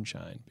word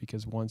moonshine,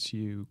 because once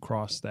you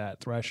cross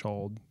that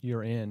threshold,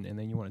 you're in, and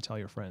then you want to tell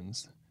your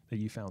friends that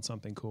you found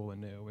something cool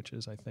and new, which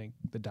is, I think,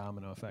 the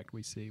domino effect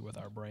we see with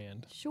our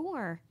brand.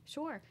 Sure.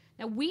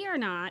 Now, we are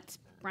not,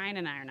 Brian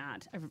and I are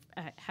not,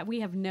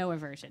 we have no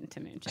aversion to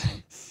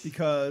moonshine.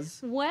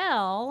 Because?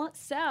 Well,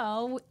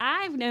 so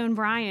I've known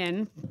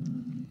Brian,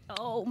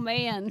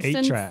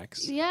 8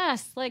 tracks.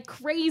 Yes, like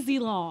crazy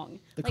long.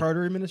 The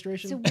Carter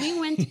administration? So we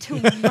went to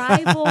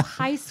rival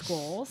high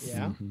schools.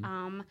 Yeah.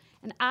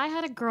 And I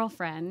had a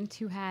girlfriend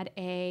who had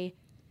a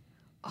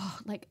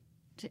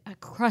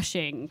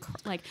crushing,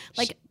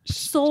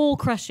 soul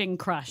crushing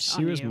crush.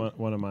 She was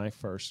one of my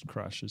first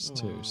crushes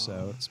too,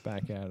 so it's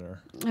back at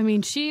her. I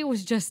mean, she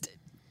was just,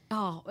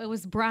 it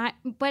was Brian,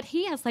 but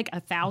he has like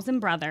 1,000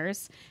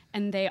 brothers,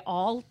 and they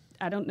all,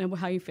 I don't know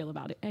how you feel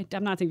about it.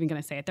 I'm not even going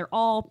to say it. They're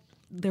all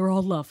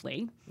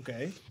lovely.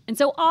 Okay. And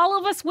so all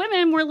of us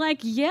women were like,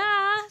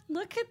 yeah,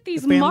 look at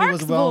these the family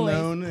Marks was well boys.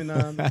 known in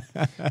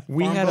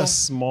we had Farmville? a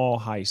small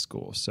high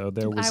school, so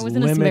there was I was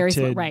in limited. a very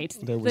small, right.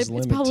 There was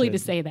It's probably to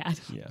limited- say that.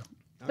 Yeah.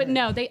 But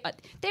no, they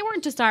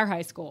weren't just our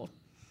high school.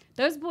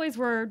 Those boys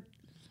were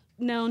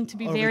known to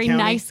be Over very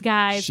county? nice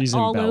guys She's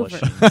all over.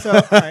 embellishing. So,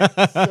 all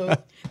right. So,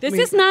 This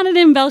is not an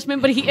embellishment,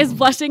 but he is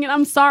blushing, and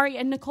I'm sorry.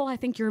 And Nicole, I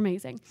think you're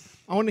amazing.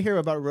 I want to hear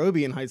about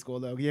Roby in high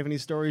school, though. Do you have any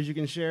stories you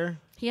can share?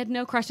 He had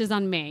no crushes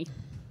on me.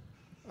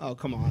 Oh,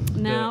 come on.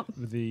 No.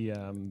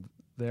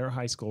 Their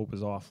high school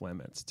was off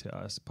limits to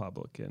us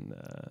public and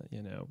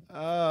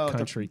Oh,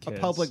 country a kids.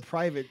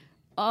 public-private.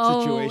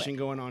 situation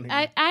going on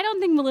here. I don't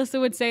think Melissa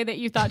would say that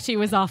you thought she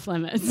was off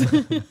limits.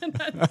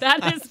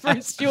 That is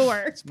for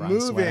sure.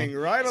 Moving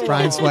right along.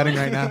 Brian's sweating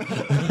right now.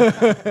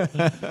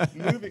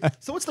 Moving.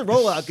 So what's the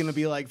rollout going to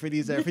be like for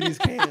these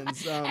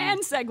cans?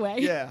 And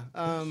segue. Yeah.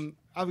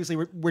 Obviously,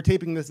 we're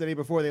taping this the day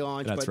before they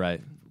launch. That's but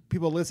right.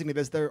 People listening to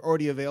this, they're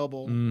already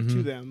available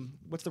to them.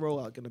 What's the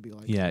rollout going to be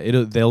like?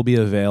 Yeah, they'll be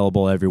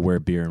available everywhere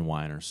beer and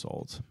wine are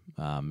sold.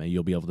 And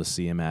you'll be able to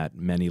see them at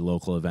many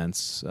local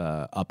events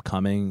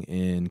upcoming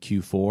in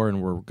Q4,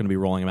 and we're going to be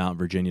rolling them out in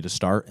Virginia to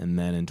start, and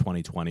then in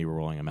 2020 we're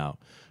rolling them out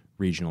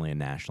regionally and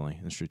nationally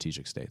in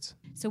strategic states.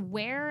 So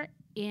where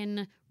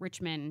in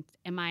Richmond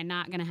am I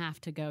not going to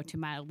have to go to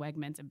my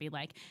Wegmans and be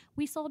like,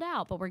 we sold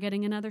out, but we're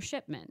getting another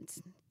shipment?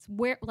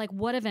 Where, like,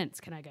 what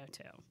events can I go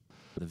to?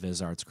 The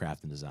Viz Arts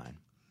Craft and Design.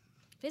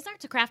 Viz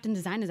Arts Craft and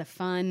Design is a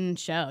fun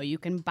show. You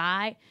can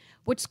buy.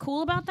 What's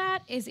cool about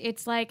that is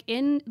it's like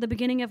in the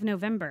beginning of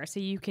November, so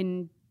you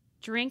can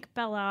drink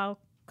Belle Isle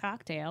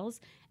cocktails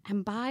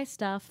and buy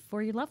stuff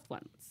for your loved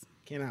ones.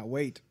 Cannot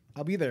wait.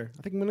 I'll be there.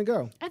 I think I'm going to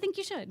go. I think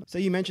you should. So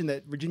you mentioned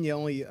that Virginia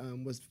only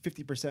was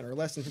 50% or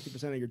less than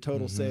 50% of your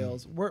total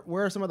sales.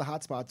 Where are some of the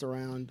hot spots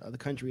around the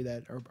country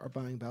that are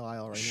buying Belle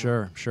Isle right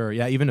now? Sure.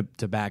 Yeah, even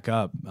to back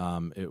up,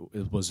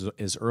 it was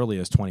as early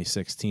as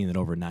 2016 that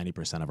over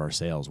 90% of our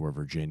sales were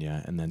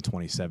Virginia, and then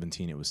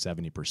 2017 it was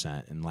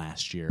 70%, and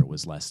last year it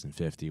was less than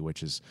 50,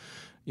 which is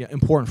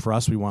important for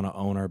us. We want to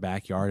own our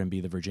backyard and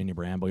be the Virginia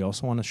brand, but we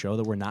also want to show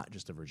that we're not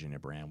just a Virginia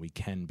brand. We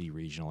can be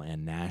regional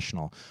and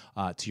national.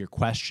 To your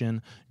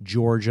question,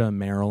 Georgia,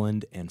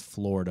 Maryland, and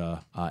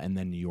Florida, and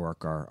then New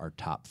York are our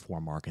top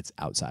 4 markets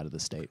outside of the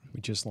state.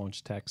 We just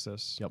launched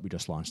Texas. Yep, we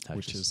just launched Texas.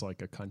 Which is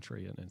like a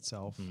country in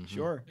itself.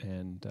 Sure.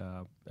 And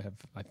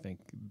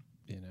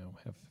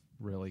have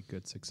really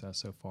good success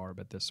so far,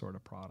 but this sort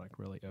of product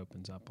really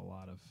opens up a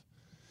lot of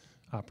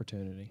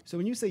opportunity. So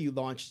when you say you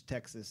launched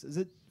Texas, does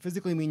it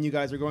physically mean you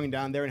guys are going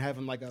down there and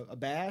having like a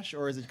bash,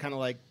 or is it kind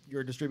of like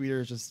your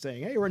distributors just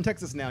saying, hey, we're in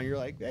Texas now, and you're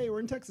like, hey, we're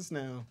in Texas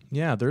now?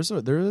 Yeah, there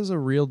is a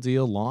real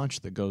deal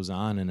launch that goes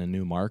on in a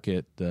new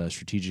market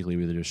strategically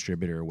with a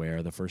distributor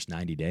where the first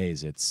 90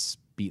 days it's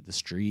beat the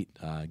street,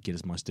 get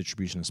as much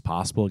distribution as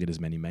possible, get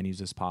as many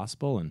menus as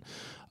possible,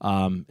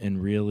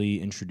 and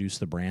really introduce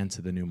the brand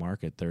to the new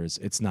market.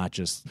 It's not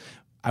just,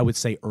 I would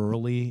say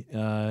early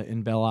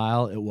in Belle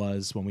Isle, it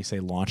was, when we say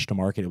launch to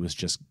market, it was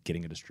just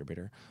getting a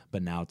distributor.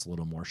 But now it's a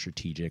little more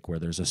strategic where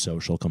there's a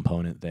social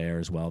component there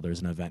as well.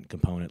 There's an event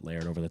component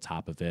layered over the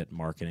top of it,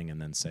 marketing and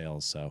then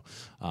sales. So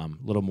a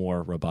little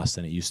more robust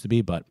than it used to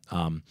be. But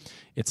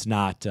it's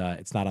not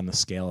on the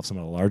scale of some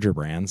of the larger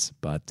brands,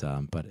 but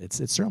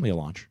it's certainly a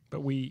launch.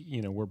 But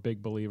we're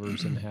big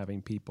believers in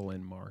having people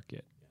in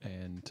market,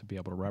 and to be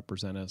able to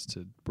represent us,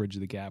 to bridge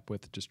the gap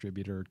with the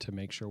distributor, to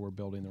make sure we're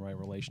building the right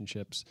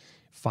relationships,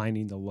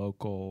 finding the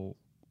local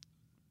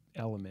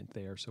element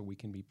there so we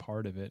can be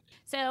part of it.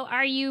 So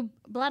are you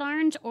blood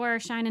orange or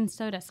Shine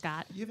Soda,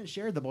 Scott? You haven't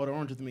shared the blood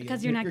orange with me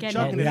Because yet. you're not getting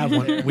chugging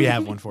it. We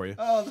have one for you.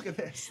 Oh, look at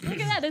this. Look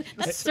at that.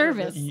 That's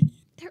service.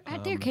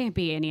 There can't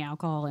be any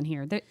alcohol in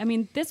here.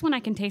 This one I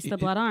can taste the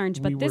blood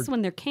orange, but this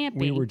one there can't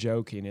be. We were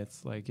joking.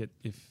 It's like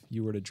if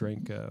you were to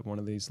drink one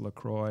of these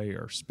LaCroix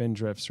or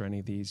Spindrifts or any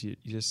of these, you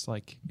just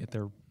like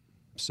they're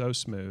so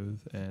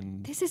smooth.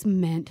 And this is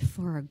meant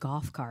for a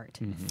golf cart,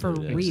 for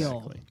real.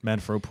 Exactly.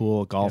 Meant for a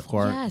pool, golf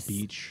cart, Yes.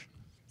 beach.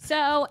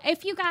 So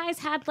if you guys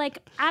had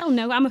I don't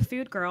know, I'm a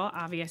food girl,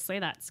 obviously.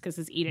 That's because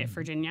it's Eat It,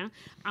 Virginia.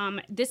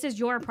 This is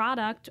your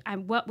product.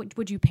 What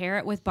would you pair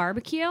it with?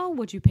 Barbecue?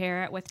 Would you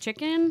pair it with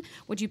chicken?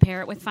 Would you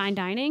pair it with fine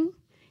dining?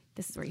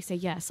 This is where you say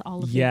yes,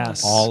 all of it.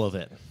 Yes. All of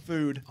it.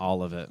 Food.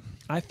 All of it.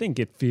 I think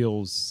it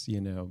feels,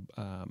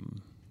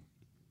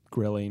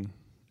 grilling,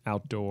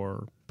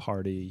 outdoor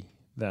party.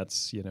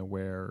 That's,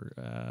 where,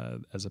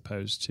 as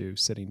opposed to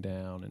sitting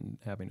down and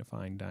having a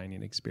fine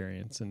dining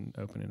experience and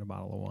opening a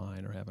bottle of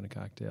wine or having a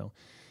cocktail.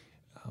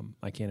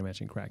 I can't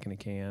imagine cracking a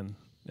can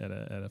at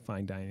a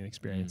fine dining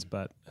experience,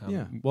 but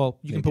Yeah. Well,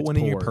 you can maybe put it's one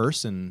in your poured.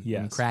 purse and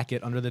Yes. crack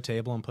it under the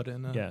table and put it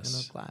in a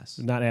Yes. glass.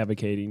 Not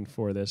advocating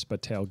for this,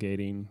 but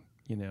tailgating,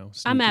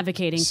 I'm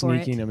advocating for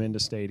it. sneaking them into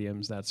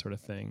stadiums, that sort of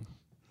thing.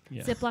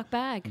 Yeah. Ziploc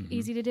bag,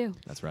 easy to do.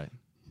 That's right.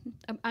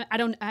 I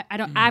don't.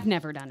 I've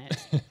never done it.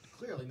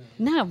 Clearly not.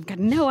 No, I've got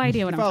no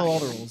idea what I'm Follow talking all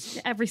the about. rules.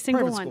 Every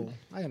single Private one. school.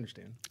 I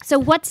understand. So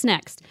what's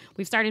next?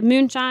 We've started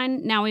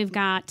moonshine. Now we've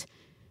got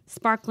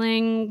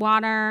sparkling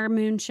water,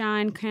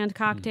 moonshine, canned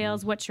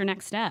cocktails. What's your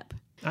next step?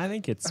 I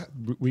think it's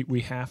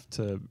we have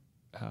to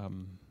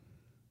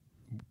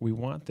we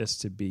want this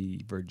to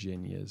be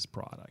Virginia's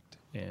product,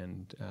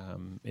 and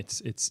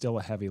it's still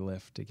a heavy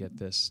lift to get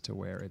this to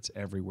where it's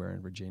everywhere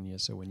in Virginia.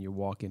 So when you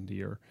walk into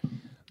your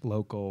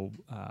local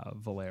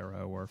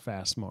Valero or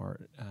Fast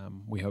Mart,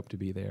 we hope to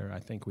be there. I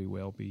think we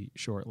will be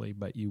shortly,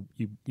 but you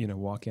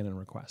walk in and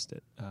request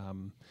it.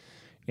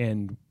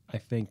 And I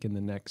think in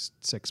the next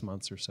 6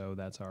 months or so,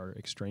 that's our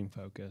extreme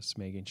focus,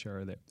 making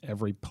sure that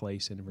every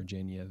place in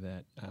Virginia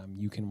that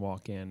you can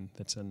walk in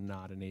that's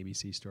not an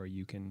ABC store,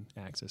 you can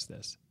access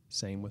this.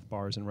 Same with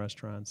bars and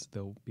restaurants.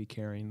 They'll be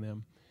carrying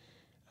them.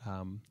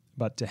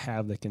 But to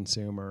have the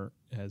consumer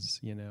as,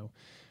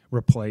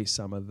 replace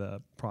some of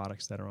the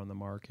products that are on the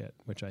market,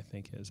 which I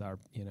think is our,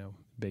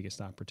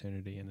 biggest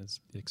opportunity and is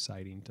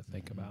exciting to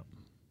think about.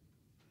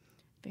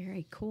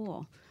 Very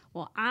cool.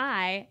 Well,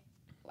 I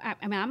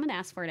mean, I'm going to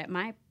ask for it at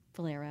my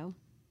Valero.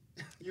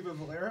 You have a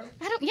Valero?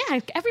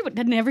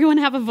 Doesn't everyone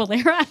have a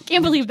Valero? I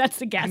can't believe that's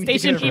the gas need to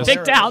station get a he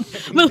picked Valero. out.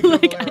 I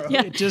need to get a Valero.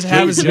 Yeah. It just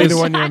happens to be the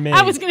one you're made.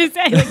 I was going to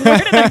say, like, where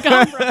did that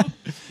come from?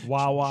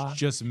 Wawa.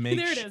 Just make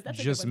There it is. That's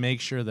a good just one. make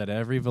sure that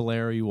every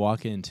Valero you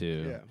walk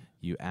into, Yeah.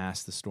 you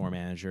ask the store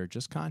manager,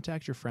 just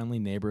contact your friendly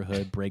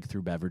neighborhood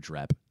breakthrough beverage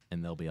rep,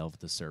 and they'll be able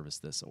to service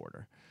this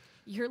order.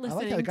 You're like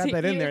listening how I got to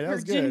that in Ear there. That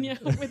was good. Virginia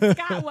with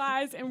Scott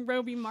Wise and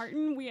Roby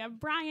Martin. We have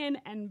Brian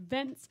and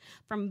Vince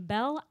from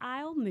Belle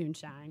Isle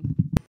Moonshine.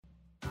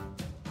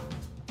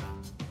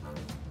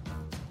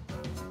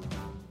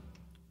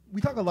 We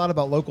talk a lot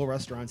about local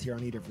restaurants here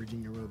on Eat It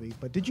Virginia, Roby,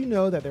 but did you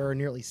know that there are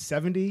nearly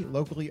 70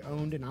 locally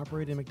owned and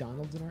operated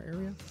McDonald's in our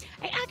area?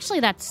 Actually,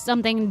 that's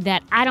something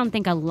that I don't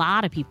think a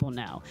lot of people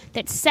know.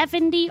 That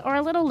 70 or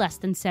a little less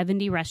than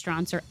 70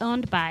 restaurants are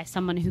owned by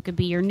someone who could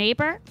be your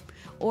neighbor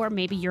or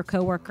maybe your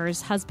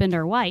coworker's husband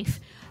or wife.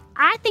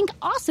 I think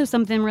also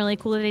something really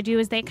cool that they do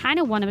is they kind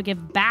of want to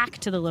give back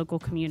to the local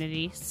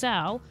community.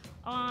 So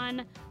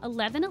on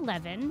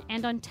 11/11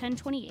 and on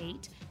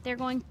 10/28, they're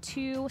going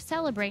to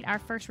celebrate our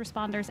first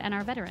responders and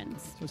our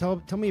veterans.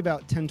 So tell me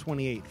about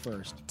 1028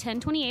 first.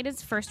 10/28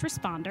 is first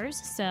responders.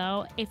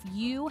 So if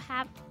you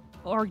have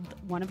or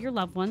one of your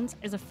loved ones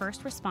is a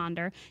first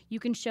responder, you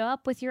can show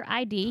up with your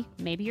ID,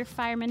 maybe your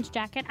fireman's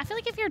jacket. I feel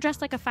like if you're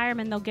dressed like a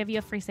fireman, they'll give you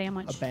a free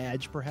sandwich. A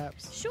badge,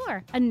 perhaps?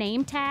 Sure. A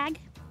name tag.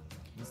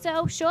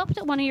 So show up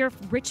to one of your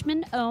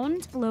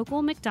Richmond-owned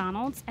local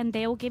McDonald's, and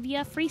they will give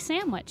you a free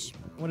sandwich.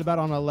 What about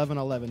on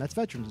 11/11? That's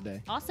Veterans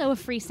Day. Also a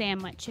free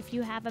sandwich. If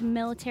you have a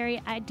military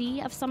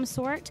ID of some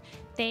sort,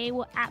 they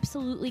will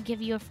absolutely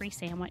give you a free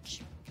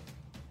sandwich.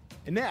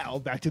 And now,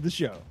 back to the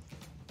show.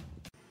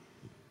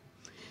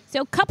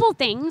 So a couple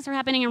things are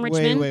happening in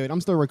Richmond. Wait. I'm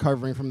still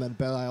recovering from that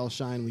Belle Isle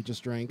Shine we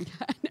just drank.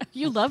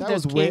 You love That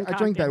those was way. canned I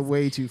drank that cocktails.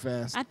 way too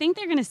fast. I think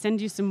they're going to send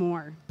you some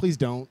more. Please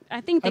don't.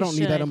 I think they I don't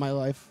need that should. in my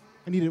life.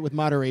 I need it with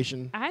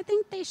moderation. I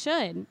think they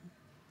should.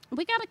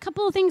 We got a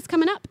couple of things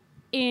coming up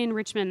in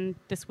Richmond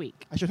this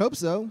week. I should hope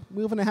so.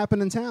 We're going to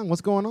happen in town.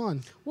 What's going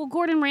on? Well,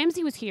 Gordon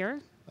Ramsay was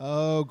here.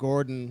 Oh,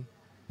 Gordon.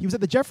 He was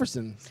at the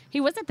Jefferson.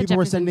 He was at the People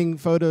were Jefferson. sending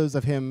photos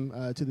of him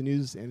to the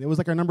news, and it was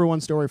like our number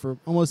one story for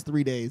almost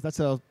 3 days. That's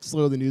how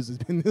slow the news has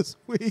been this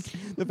week.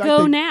 The fact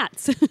Go that-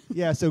 Nats.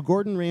 Yeah, so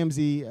Gordon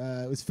Ramsay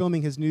was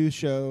filming his new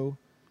show,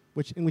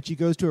 in which he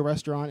goes to a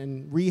restaurant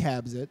and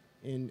rehabs it,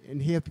 and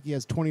he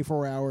has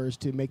 24 hours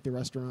to make the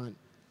restaurant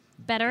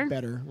Better.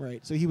 better.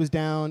 Right. So he was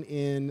down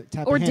in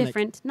Tappahannock. Or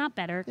different. Not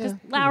better. Because Yeah,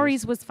 who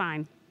Lowry's was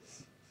fine.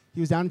 He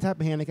was down in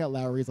Tappahannock at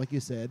Lowry's, like you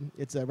said.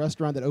 It's a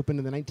restaurant that opened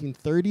in the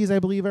 1930s, I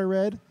believe I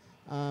read,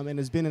 and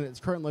has been in its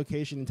current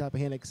location in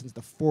Tappahannock since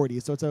the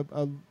 40s. So it's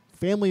a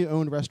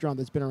family-owned restaurant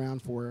that's been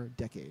around for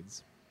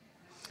decades.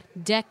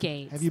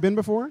 Decades. Have you been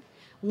before?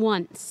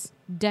 Once.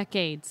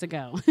 Decades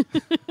ago.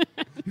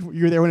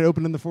 You were there when it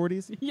opened in the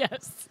 40s?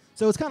 Yes.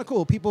 So it's kind of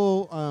cool.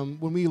 People,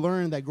 when we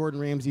learned that Gordon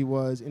Ramsay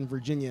was in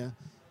Virginia,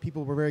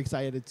 people were very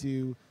excited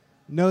to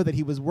know that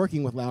he was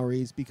working with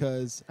Lowry's,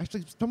 because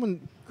actually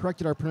someone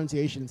corrected our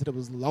pronunciation and said it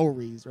was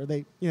Lowry's, or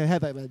they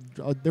had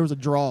there was a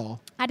drawl.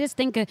 I just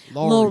think of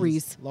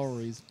Lowry's.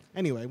 Lowry's.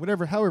 Anyway,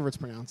 however it's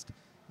pronounced.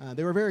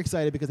 They were very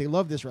excited because they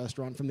loved this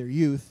restaurant from their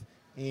youth,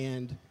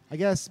 and I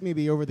guess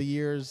maybe over the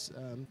years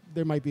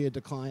there might be a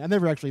decline. I've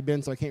never actually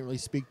been, so I can't really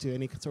speak to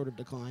any sort of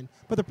decline.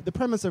 But the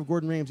premise of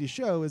Gordon Ramsay's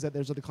show is that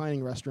there's a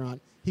declining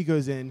restaurant. He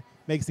goes in,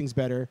 makes things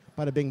better,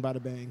 bada bing,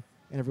 bada bang,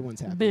 and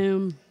everyone's happy.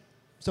 Boom.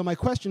 So my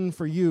question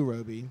for you,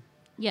 Roby,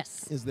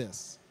 Yes. is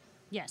this.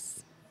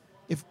 Yes.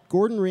 If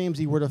Gordon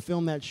Ramsay were to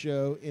film that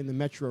show in the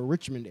Metro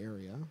Richmond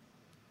area,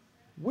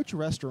 which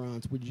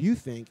restaurants would you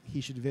think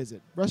he should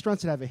visit?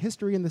 Restaurants that have a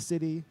history in the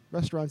city,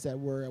 restaurants that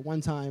were at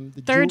one time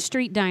the Third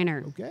Street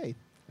Diner. Okay.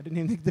 I didn't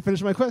even think to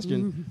finish my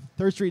question.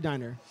 Third Street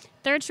Diner.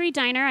 Third Street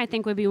Diner, I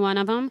think, would be one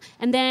of them.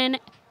 And then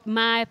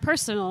my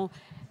personal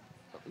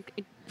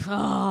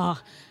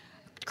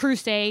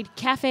crusade,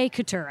 Cafe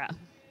Coutura.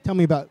 Tell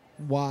me about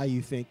why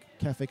you think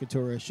Cafe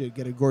Coutura should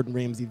get a Gordon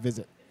Ramsay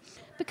visit.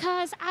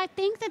 Because I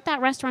think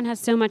that restaurant has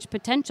so much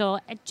potential,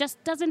 it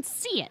just doesn't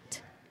see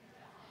it.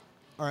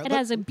 All right. It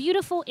has a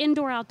beautiful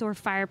indoor-outdoor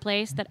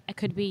fireplace that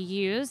could be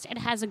used. It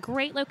has a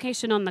great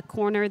location on the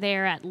corner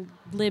there at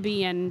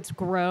Libby and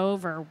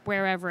Grove, or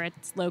wherever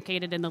it's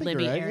located in the I think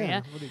Libby you're right,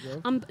 area. yeah,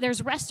 Libby Grove.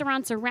 There's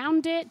restaurants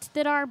around it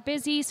that are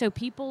busy, so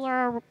people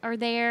are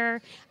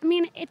there. I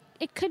mean,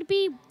 it could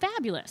be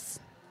fabulous.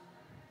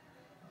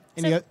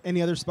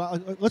 Any other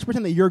spot? Let's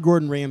pretend that you're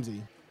Gordon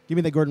Ramsay. Give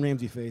me that Gordon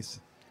Ramsay face.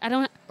 I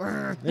don't.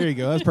 There you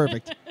go. That's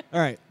perfect. All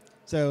right.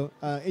 So,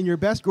 in your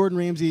best Gordon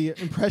Ramsay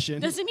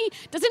impression, Doesn't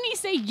he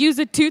say use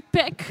a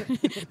toothpick?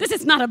 This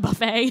is not a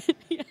buffet.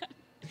 Yeah.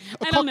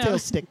 a I don't know. cocktail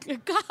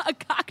stick. A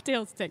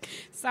cocktail stick.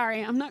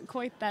 Sorry, I'm not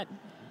quite that.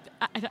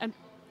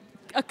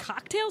 A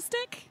cocktail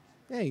stick?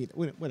 Hey,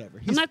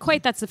 whatever. I'm not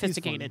quite that he's funny,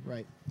 sophisticated.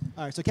 right?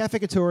 All right. So Cafe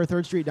Couture,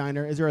 3rd Street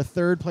Diner. Is there a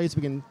third place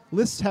we can?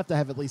 Lists have to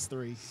have at least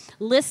 3.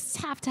 Lists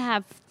have to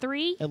have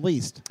 3. At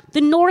least.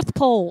 The North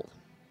Pole.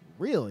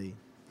 Really?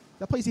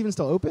 That place even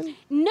still open?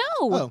 No.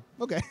 Oh,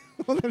 okay.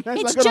 Well, then that's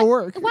It's not going to ju-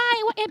 work.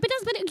 Why? But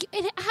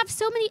it have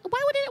so many.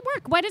 Why would it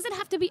work? Why does it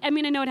have to be? I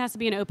mean, I know it has to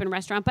be an open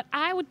restaurant, but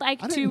I would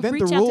like I to didn't invent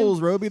reach the out rules,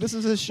 to. Roby. This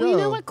is his show. Well, you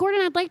know what,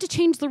 Gordon? I'd like to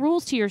change the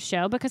rules to your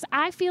show because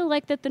I feel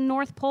like that the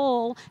North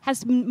Pole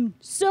has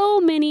so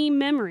many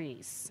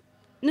memories,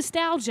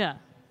 nostalgia.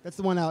 That's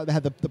the one out that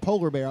had the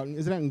polar bear out.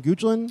 Is it out in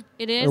Goochland?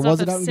 It is. Or was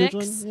off it of out in 6.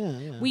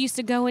 Goochland? Yeah. We used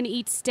to go and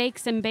eat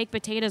steaks and baked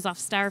potatoes off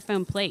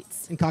styrofoam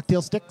plates And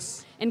cocktail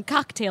sticks. and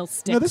cocktail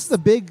sticks. No, this is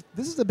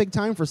a big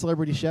time for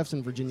celebrity chefs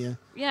in Virginia.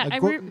 Yeah,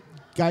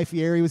 Guy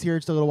Fieri was here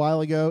just a little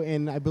while ago,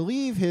 and I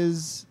believe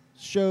his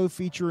show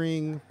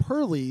featuring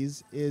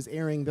Pearlies is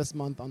airing this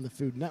month on the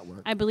Food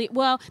Network. I believe.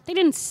 Well, they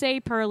didn't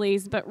say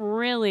Pearlies, but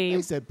really,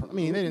 They said,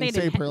 they didn't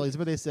say Pearlies,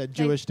 but they said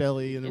Jewish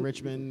deli in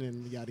Richmond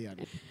and yada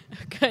yada.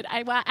 Good.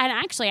 And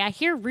actually, I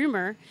hear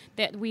rumor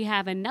that we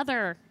have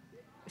another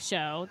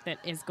show that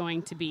is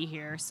going to be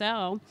here.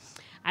 So,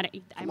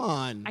 Come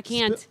on, I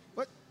can't.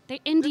 What? The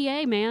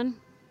NDA, man.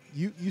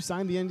 You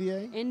signed the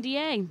NDA?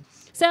 NDA.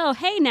 So,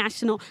 hey,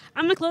 National.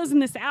 I'm closing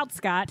this out,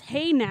 Scott.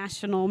 Hey,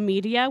 National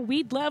Media.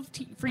 We'd love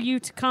for you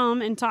to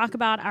come and talk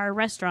about our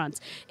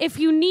restaurants. If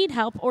you need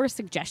help or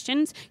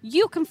suggestions,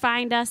 you can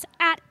find us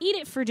at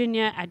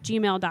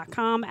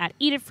eatitvirginia@gmail.com, at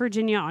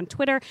eatitvirginia on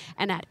Twitter,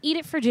 and at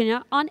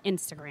eatitvirginia on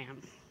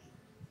Instagram.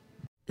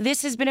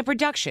 This has been a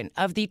production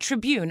of the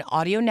Tribune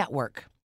Audio Network.